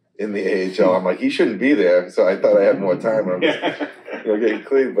in the AHL. I'm like, he shouldn't be there. So I thought I had more time. I'm just, getting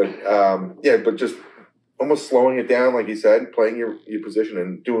cleaned. But but just almost slowing it down, like you said, playing your position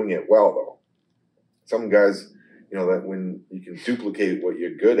and doing it well, though. Some guys, that when you can duplicate what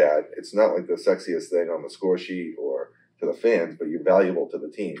you're good at, it's not like the sexiest thing on the score sheet or to the fans, but you're valuable to the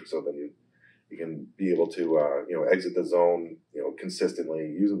team. So then you can be able to, exit the zone,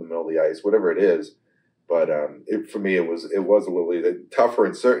 consistently, using the middle of the ice, whatever it is. But for me, it was a little bit tougher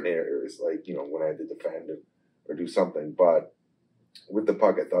in certain areas, like, when I had to defend or do something. But with the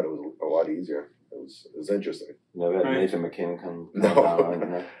puck, I thought it was a lot easier. It was interesting. Never had Nathan McKinnon come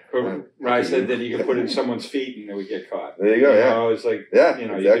No. Ryan said that you could put it in someone's feet and they would get caught. There you go, yeah. It's like, exactly.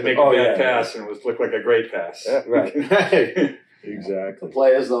 You could make a bad pass and it would look like a great pass. Yeah. Right. The Exactly.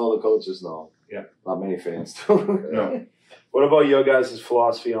 players know, the coaches know. Yeah. Not many fans do. No. What about your guys'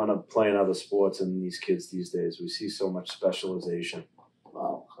 philosophy on playing other sports and these kids these days? We see so much specialization.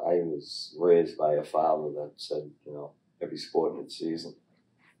 Well, I was raised by a father that said, every sport in its season.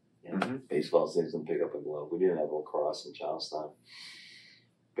 Baseball season, pick up a glove. We didn't have lacrosse in Charlestown.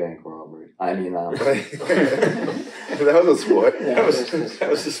 Bank robbery. I mean, that was a sport. That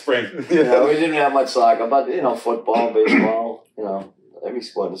was the spring. We didn't have much soccer, but football, baseball, every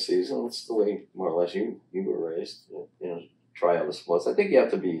sport in the season. It's the way more or less you were raised. Try other sports. I think you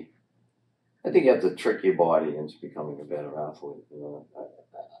have to trick your body into becoming a better athlete.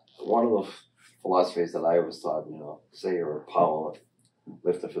 One of the philosophies that I was taught, say you're a power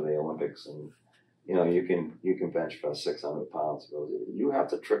lifter for the Olympics, and you can bench press 600 pounds. You have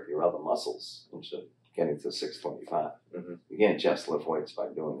to trick your other muscles into getting to 625. You can't just lift weights by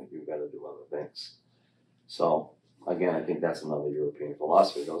doing it. You've got to do other things. So again, I think that's another European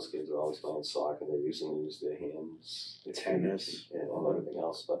philosophy. Those kids are always playing soccer. They usually use their hands, tennis, and everything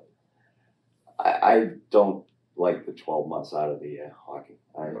else. But I don't like the 12 months out of the year hockey.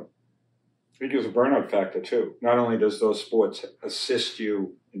 I think there's a burnout factor too. Not only does those sports assist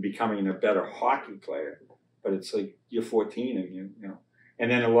you in becoming a better hockey player, but it's like you're 14 and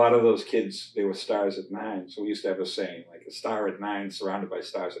and then a lot of those kids, they were stars at 9. So we used to have a saying like a star at 9 surrounded by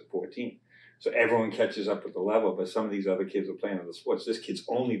stars at 14. So everyone catches up with the level, but some of these other kids are playing other sports. This kid's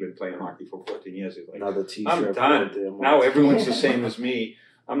only been playing hockey for 14 years. He's like, Another T-shirt. I'm done. Now everyone's the same as me.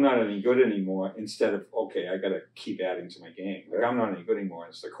 I'm not any good anymore. Instead of, okay, I got to keep adding to my game. Like, I'm not any good anymore.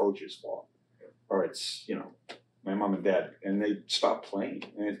 It's the coach's fault. Or it's, my mom and dad. And they stop playing.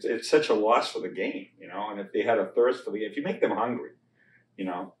 And it's such a loss for the game, And if they had a thirst for the game, if you make them hungry,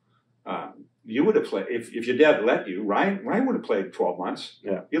 you would have played. If your dad let you, Ryan would have played 12 months.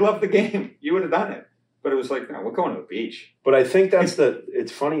 Yeah. You loved the game. You would have done it. But it was like, no, we're going to the beach. But I think that's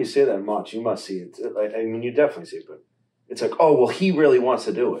it's funny you say that much. You must see it. I mean, you definitely see it, but it's like, oh, well, he really wants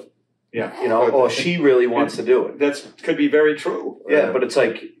to do it. Yeah. Or she really wants to do it. That could be very true. Yeah, but it's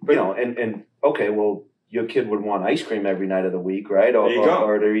like, and okay, well, your kid would want ice cream every night of the week, right? Or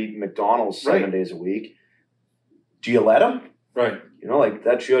to eat McDonald's 7 days a week. Do you let him? Right.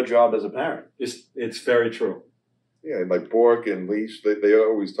 That's your job as a parent. It's very true. Yeah, and like Bork and Leash, they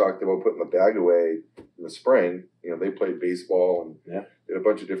always talked about putting the bag away in the spring. They played baseball and did a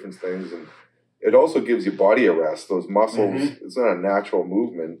bunch of different things. And it also gives your body a rest. Those muscles, it's not a natural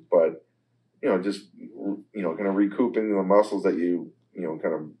movement, but, just, kind of recouping the muscles that you,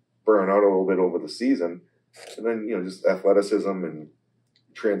 kind of burn out a little bit over the season. And then, just athleticism and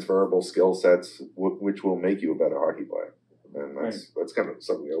transferable skill sets, which will make you a better hockey player. And that's kind of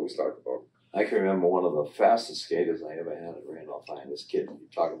something we always talk about. I can remember one of the fastest skaters I ever had at Randolph High. This kid, you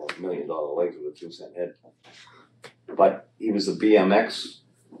talk about $1 million legs with a 2-cent head. But he was a BMX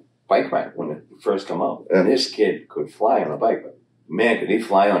bike rider when it first came out. Yeah. And this kid could fly on a bike. But man, could he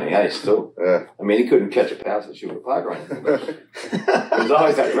fly on the ice too. Yeah. I mean, he couldn't catch a pass and shoot a puck or anything. But it was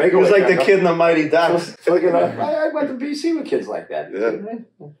always that breakaway. He was like the kid in the Mighty Ducks. I went to BC with kids like that.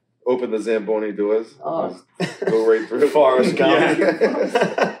 Yeah. Open the Zamboni doors. Go right through. Forrest Gump.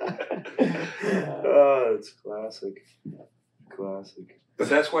 Oh, it's classic. Classic. But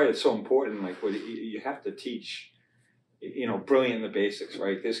that's why it's so important. Like, you have to teach, brilliant in the basics,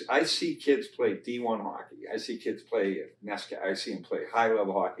 right? I see kids play D1 hockey. I see kids play NESCA. I see them play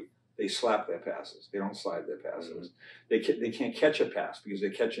high-level hockey. They slap their passes. They don't slide their passes. Mm-hmm. They can't catch a pass because they're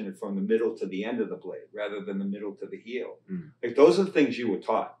catching it from the middle to the end of the blade rather than the middle to the heel. Mm-hmm. Like, those are the things you were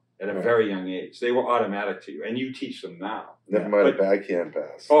taught at a very young age. They were automatic to you, and you teach them now. Never mind a backhand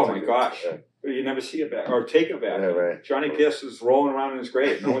pass. Oh, my gosh. Yeah. You never see a back or take a backhand. Yeah, right. Johnny Pierce is rolling around in his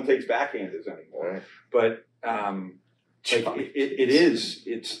grave. No one takes backhanders anymore. Right. But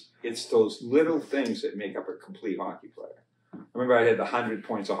it's those little things that make up a complete hockey player. I remember I had the 100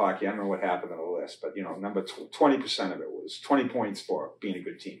 points of hockey. I don't know what happened on the list, but number 20% of it was 20 points for being a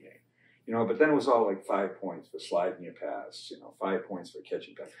good teammate. But then it was all like 5 points for sliding your pass, 5 points for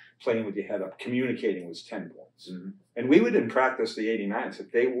catching pass, playing with your head up, communicating was 10 points. Mm-hmm. And we would in practice the 89s.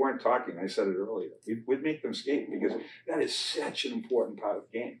 If they weren't talking, I said it earlier, we'd make them skate because that is such an important part of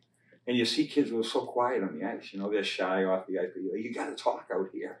the game. And you see kids who are so quiet on the ice, they're shy off the ice. But you got to talk out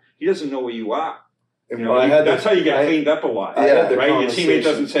here. He doesn't know where you are. That's how you get cleaned up a lot. Yeah, right? Your teammate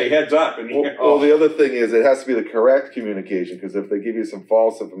doesn't say heads up. And well, the other thing is it has to be the correct communication because if they give you some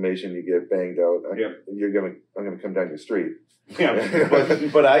false information, you get banged out. I'm gonna come down your street. Yeah.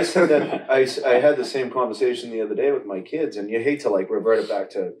 but I said that I had the same conversation the other day with my kids, and you hate to revert it back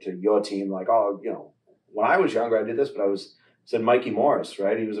to your team, when I was younger I did this, but said Mikey Morris,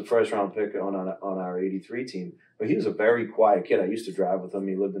 right? He was a first round pick on our 83 team. But he was a very quiet kid. I used to drive with him.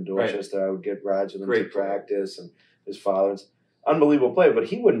 He lived in Dorchester. Right. I would get rides with him to practice, and his father's unbelievable player. But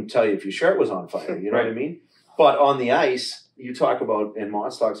he wouldn't tell you if your shirt was on fire. You know what I mean? But on the ice, you talk about, and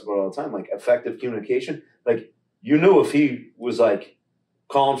Mons talks about it all the time, effective communication. You knew if he was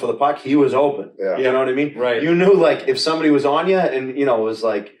calling for the puck, he was open. Yeah. You know what I mean? Right. You knew if somebody was on you, and was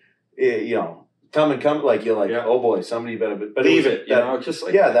come, oh boy, somebody better, but leave it,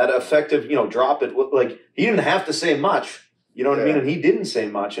 that effective, drop it. He didn't have to say much, you know what I mean? And he didn't say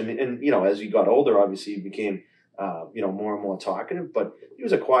much. And as he got older, obviously he became, more and more talkative, but he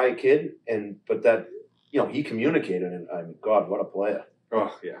was a quiet kid. But that, he communicated, and God, what a player.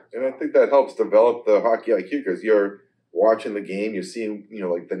 Oh yeah. And I think that helps develop the hockey IQ because you're watching the game, you're seeing,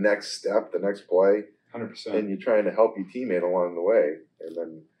 the next step, the next play, 100%. And you're trying to help your teammate along the way. And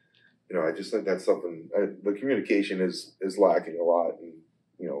then, I just think that's something, the communication is lacking a lot in,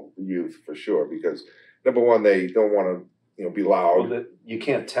 youth for sure, because number one, they don't want to, be loud. Well, you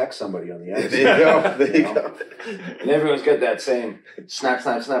can't text somebody on the ice. There you go. And everyone's got that same snap,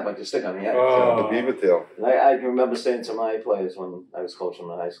 snap, snap like you stick on the ice. Oh, the beaver tail. I remember saying to my players when I was coaching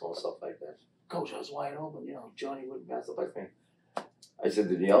in high school and stuff like that, Coach, I was wide open, Johnny wouldn't pass the puck to me. I said,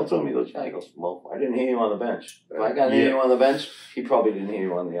 did he yell to him? He goes, yeah. He goes, well, I didn't hear you on the bench. If I got hear you on the bench, he probably didn't hear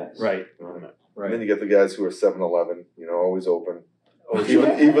you on the ice. Right. And then you get the guys who are 7'11", always open.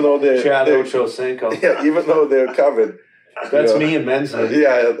 even though they're Chad Ochocinco. Yeah, even though they're covered. That's me and men's league.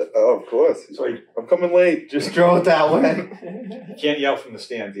 Yeah, of course. So I'm coming late. Just throw it that way. You can't yell from the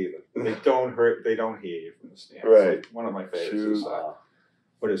stands either. They don't hurt. They don't hear you from the stands. Right. So one of my favorites is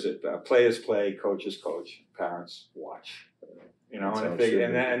what is it? Players play, coaches coach, parents watch. You know,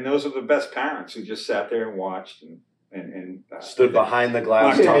 and those are the best parents who just sat there and watched and stood behind the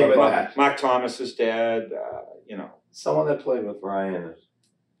glass. Mark Thomas's dad. You know, someone that played with Ryan.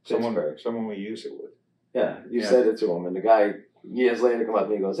 Someone we use it with. Yeah, you said it to him, and the guy years later come up to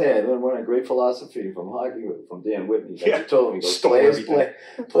me and goes, "Hey, I learned a great philosophy from hockey from Dan Whitney." Like you told him, he goes,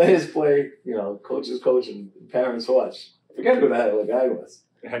 "Players play, you know, coaches coach, and parents watch." I forget who the hell the guy was.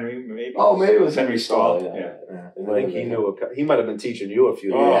 Henry, maybe. Oh, maybe it was Henry Stahl. Yeah. I think he knew. He might have been teaching you a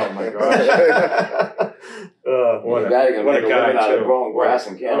few years. Oh my gosh! What a guy! Out of growing grass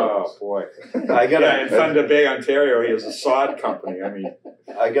in Canada. Oh boy! In Thunder Bay, Ontario, he has a sod company. I mean,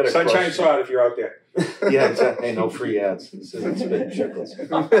 I got a Sunshine question. Sod if you're out there. Yeah, exactly. Hey, no free ads. This isn't spitting chickles.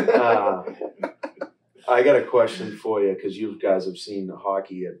 I got a question for you because you guys have seen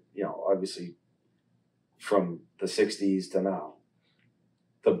hockey, obviously from the '60s to now.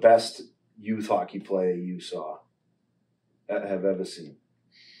 The best youth hockey player you saw, have ever seen,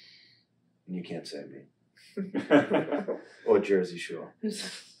 and you can't say me, or Jersey Shore.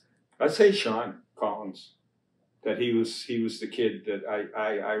 I'd say Sean Collins. That he was the kid that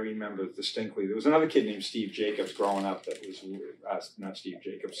I remember distinctly. There was another kid named Steve Jacobs growing up that was not Steve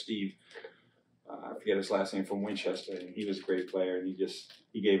Jacobs. Steve, I forget his last name, from Winchester, and he was a great player. And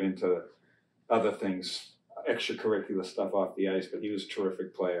he gave into other things. Extracurricular stuff off the ice, but he was a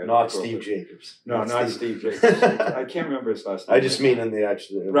terrific player. Not Steve Jacobs. No, not Steve Jacobs. I can't remember his last name. I just mean in the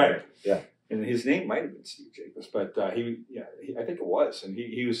actual right. Yeah, and his name might have been Steve Jacobs, but I think it was, and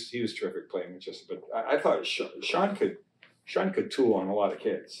he was a terrific player in Manchester. But I thought Sean could tool on a lot of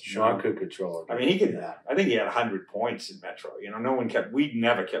kids. Sean could control it. I mean, he could. Yeah. I think he had 100 points in Metro. You know, we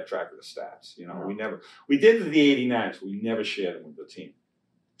never kept track of the stats. You know, we did the 89s. We never shared them with the team.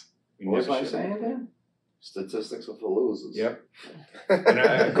 What was I saying then? Statistics are for losers. Yep. And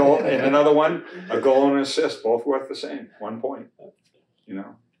a goal, and another one, a goal and an assist, both worth the same, 1 point. You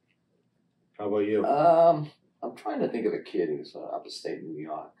know. How about you? I'm trying to think of a kid who's upstate New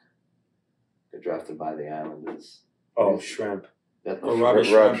York. Got drafted by the Islanders. Oh, Shrimp. Robbie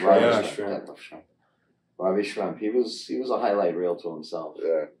Shrimp. Robbie Shrimp. He was a highlight reel to himself.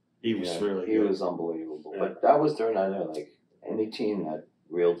 Yeah. He was really good. He was unbelievable. Yeah. But that was during that era. Like any team that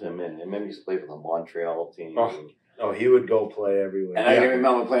reeled him in. And maybe he used to play for the Montreal team. Oh, he would go play everywhere. And I can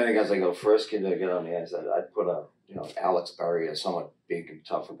remember playing against the first kid to get on the ice. I'd put Alex Berry or someone big and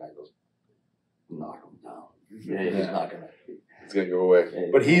tough, and guy goes, knock him down. Yeah, he's not gonna. It's gonna go away.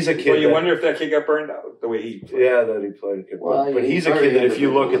 But he's a kid. Well, you wonder if that kid got burned out the way he played. Yeah, that he played a kid. Well, but he's a kid that if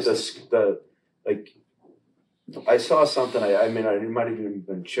you look at I saw something. I mean, it might have even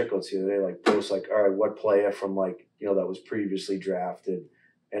been Chicklets the other day. Like post, all right, what player from that was previously drafted,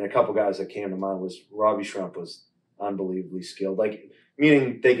 and a couple guys that came to mind was Robbie Shrimp was unbelievably skilled.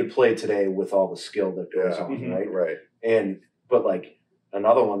 Meaning they could play today with all the skill that goes on, right? Right. But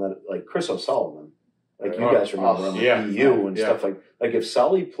another one that Chris O'Sullivan, you guys remember him, EU and stuff like if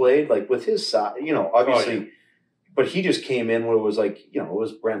Sully played with his side, obviously, but he just came in where it was it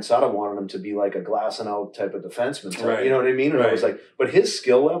was Brent Sutter wanted him to be like a glassing out type of defenseman, right. You know what I mean? And it was but his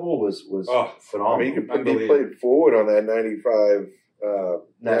skill level was phenomenal. I mean, he played forward on that '95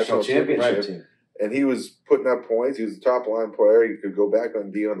 national championship team. And he was putting up points. He was a top line player. He could go back on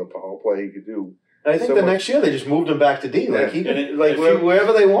D on the power play. He could do. I think next year they just moved him back to D.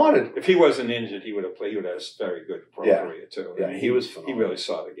 Wherever they wanted. If he wasn't injured, he would have played. He would have a very good pro career too. Yeah, he was phenomenal. He really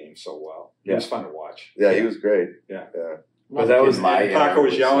saw the game so well. It was fun to watch. Yeah, he was great. Yeah. But that was Parker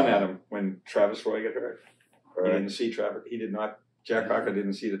was yelling at him when Travis Roy got hurt. Right. He didn't see Travis. He did not. Jack Parker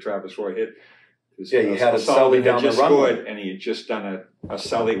didn't see the Travis Roy hit. Yeah, he had a Sully down the runway, and he had just done a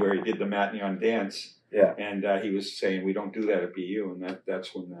Sully where he did the Matignon dance. Yeah, and he was saying we don't do that at BU, and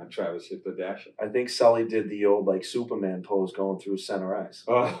that's when Travis hit the dash. I think Sully did the old Superman pose going through center ice.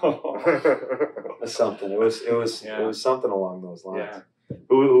 Oh, something. It was something along those lines. Yeah.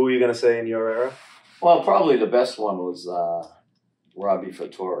 Who were you going to say in your era? Well, probably the best one was Robbie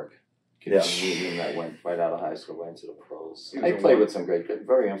Fatorik. Yeah, that went right out of high school, went into the pros. I played with some great,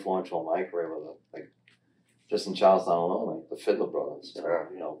 very influential in my career with just in Charlestown alone, the Fiddler brothers.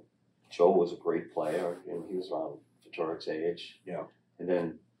 Joe was a great player, and he was around Fatorik's age. Yeah. And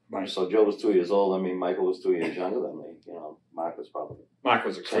then, so Joe was 2 years old. I mean, Michael was 2 years younger than me. Mark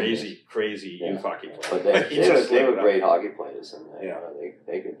was a crazy youth hockey player. But they were great hockey players, and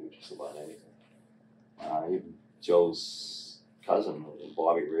they could do just about anything. Even Joe's cousin,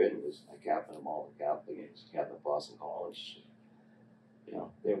 Bobby Reardon, was I captained them all the Catholic games, captain of Boston College. You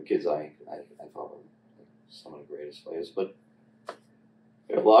know, they were kids I thought were some of the greatest players. But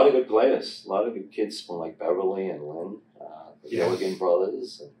there are a lot of good players, a lot of good kids from like Beverly and Lynn, the Gilligan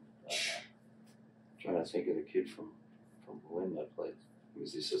brothers. And, trying to think of the kid from Lynn that played. He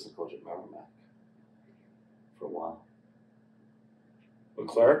was the assistant coach at Merrimack for a while.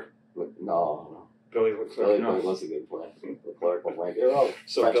 Leclerc? No. Billy Leclerc. Billy was a good player. Leclerc was like, oh,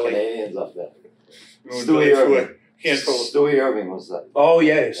 So French Billy- Canadians up there. Billy threw a handful of Stewie Irving was that. Oh,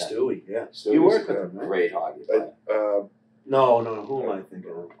 yeah, Stewie, yeah. Stewie You was worked with a him, right? great hockey player. No, who am I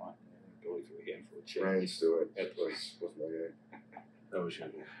thinking of? Billy threw a handful of chips. Ryan Stewart. That was my guy. That was your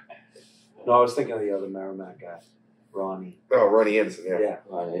name. No, I was thinking of the other Merrimack guy, Ronnie. Oh, Ronnie Anderson, yeah. Yeah.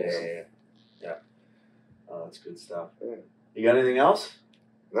 Ronnie Anderson. Yeah. Oh, that's good stuff. Yeah. You got anything else?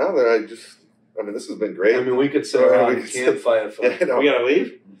 No, that this has been great. I mean, we could sit around and campfire for. Yeah, no. We gotta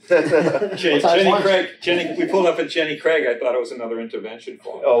leave? Jenny lunch? Craig. We pulled up at Jenny Craig. I thought it was another intervention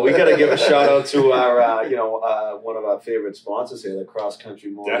for him. Oh, we got to give a shout out to our, one of our favorite sponsors here, the Cross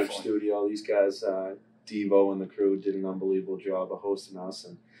Country Mortgage Definitely. Studio. These guys, Devo and the crew, did an unbelievable job of hosting us,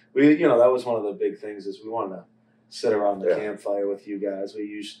 and we, that was one of the big things is we wanted to sit around the campfire with you guys. We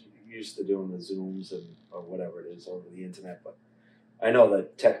used to doing the Zooms or whatever it is over the internet, but I know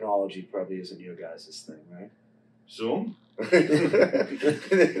that technology probably isn't your guys' thing, right? Zoom? That's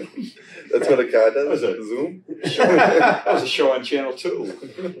what a car does? Was it? Zoom? That was a show on Channel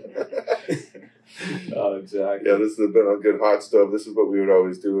 2. Oh, exactly. Yeah, this has been a good hot stove. This is what we would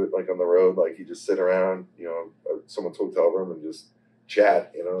always do, like on the road. Like you just sit around, someone's hotel room and just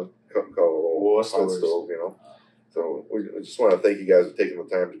chat, call it a War hot stories. stove, So we just want to thank you guys for taking the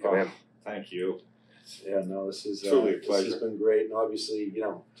time to come in. Thank you. Yeah, no, this is Truly a This pleasure. has been great, and obviously, Two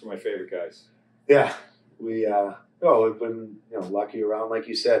of my favorite guys. yeah, we've been lucky around, like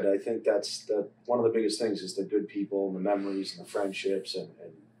you said. I think that's one of the biggest things is the good people and the memories and the friendships, and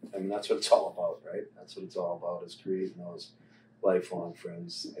I mean that's what it's all about, right? That's what it's all about is creating those lifelong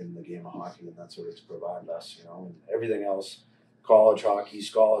friends in the game of hockey, and that's what it's provided us, and everything else, college hockey,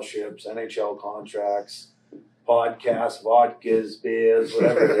 scholarships, NHL contracts, podcasts, vodkas, beers,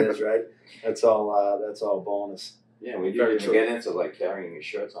 whatever it is, right? That's all bonus. Yeah, we Very didn't true. get into like carrying your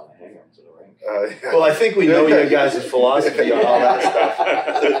shirts on a hanger into the rink. Well, I think we know your guys' philosophy on all that stuff.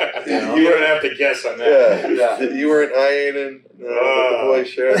 You wouldn't have to guess on that. Yeah. You weren't ironing the boys'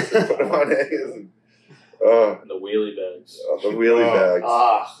 shirts and put them on hangers. And, The wheelie bags. the wheelie bags.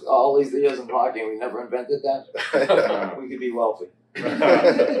 All these years in hockey, we never invented that. We could be wealthy. Wheel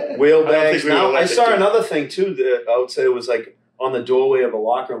I don't bags. think we Now, would've I let saw it do. another thing too that I would say was like on the doorway of a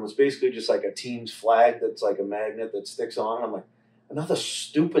locker room was basically just like a team's flag that's like a magnet that sticks on. I'm like, another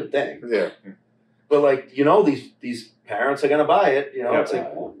stupid thing. Yeah. But like, these parents are gonna buy it. It's Yeah.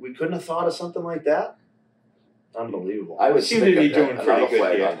 like we couldn't have thought of something like that. Unbelievable. I would Seem to be doing another pretty good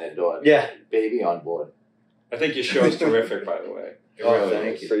flag here. on their door. Yeah. Baby on board. I think your show's terrific, by the way. It Oh, really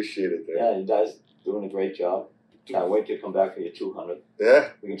thank is. you. Appreciate it. Yeah, you guys doing a great job. Can't wait to come back for your 200. Yeah.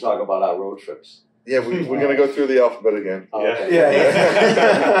 We can talk about our road trips. Yeah, we're going to go through the alphabet again. Oh, Yeah. okay.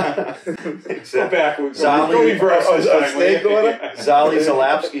 Yeah. Go backwards. Zali- Go reverse this Oh, time, snake will you? order? Zali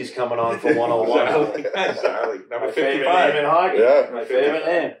Zalapski's coming on for 101. Zali, number My favorite 55. name in hockey. Yeah. My favorite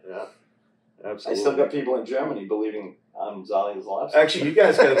name. Yeah. I Absolutely. still got people in Germany believing I'm Zali Zalapski. Actually, you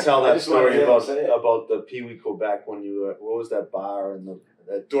guys got to tell I that just wanted story him to about say it. the Pee Wee Quebec when you were, what was that bar and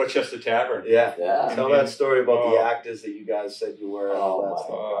that Dorchester Tavern. yeah. Yeah. Tell that story about the Oh. actors that you guys said you were and all Oh, that my stuff.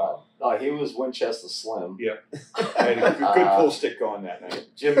 God. No, he was Winchester Slim. I had a good pull stick going that night.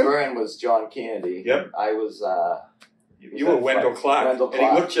 Jim Byrne was John Candy. Yep. I was. You were Wendell Clark. Wendell And he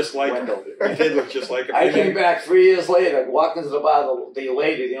Clark. looked just like Wendell. him. He did look just like him. I And came then- back 3 years later, walked into the bar, the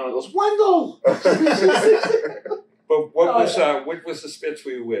lady, the owner goes, Wendell! But what Oh, was the Spitz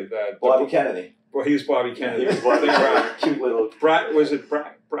we were with? Bobby Kennedy. Well, he was Bobby Kennedy. He was Bobby Kennedy. Cute little. Was it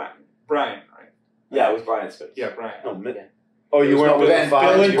Brian, right? Yeah, it was Brian Spitz. Yeah, Brian. Oh, you There was weren't no with Ben- the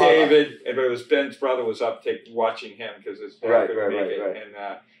five. Bill and you were- David, and it was Ben's brother was up watching him because his dad Right, couldn't right, make right, it, right. and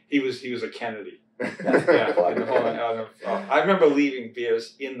he was a Kennedy. Yeah. Yeah, and the whole- I remember leaving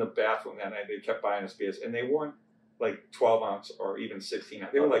beers in the bathroom that night. They kept buying us beers, and they weren't like 12 ounce or even 16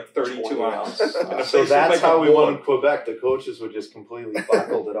 ounce. They were like 32 20 ounce. ounce. And the So place that's was like how a we board. won in Quebec. The coaches were just completely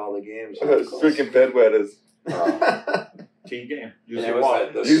buckled at all the games. Drinking bedwetters. Team game. And Use it your was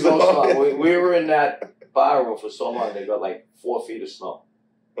wallet. the Use the snowstorm. wallet. We were in that bar room for so long, they got like 4 feet of snow.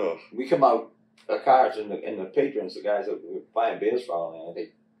 Oh. We come out, our cars, and the patrons, the guys that we were buying beers from, and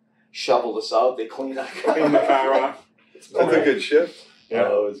they shoveled us out, they cleaned our car. Clean the car off. That's a good shift. Yeah.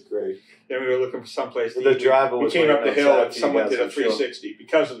 Oh, it was great. Then we were looking for someplace to The eat. driver We was came up the waiting hill outside and for you someone guys, did a I'm sure. 360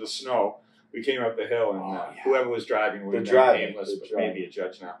 because of the snow. We came up the hill and whoever was driving, we The were driver, nameless, the but driver. maybe a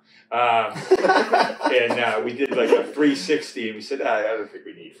judge now. And we did like a 360, and we said, I don't think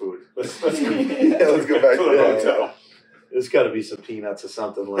we need food. Let's go. Let's go back to to the the hotel. There's got to be some peanuts or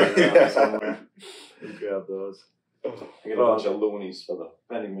something like that somewhere. We grab those. We got a bunch of loonies for the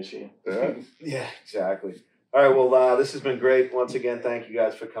vending machine. Yeah. Yeah, exactly. All right, well, this has been great. Once again, thank you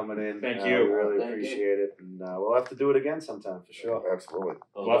guys for coming in. Thank We you. really Thank appreciate it. And we'll have to do it again sometime for sure. Absolutely.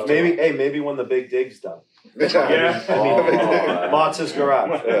 Well, Maybe when the big dig's done. Yeah. Mott's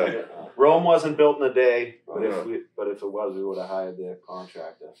garage. Yeah. Rome wasn't built in a day, but if it was, we would have hired their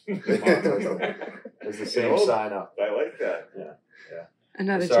contractor. It's the same sign up. I like that.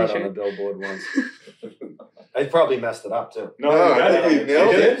 Another I saw it on the T-shirt. billboard once. I probably messed it up too. No, you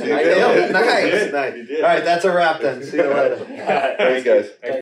nailed it. I nailed it. You Nice, did. nice. You did. All right, that's a wrap then. See you later. Thanks, guys.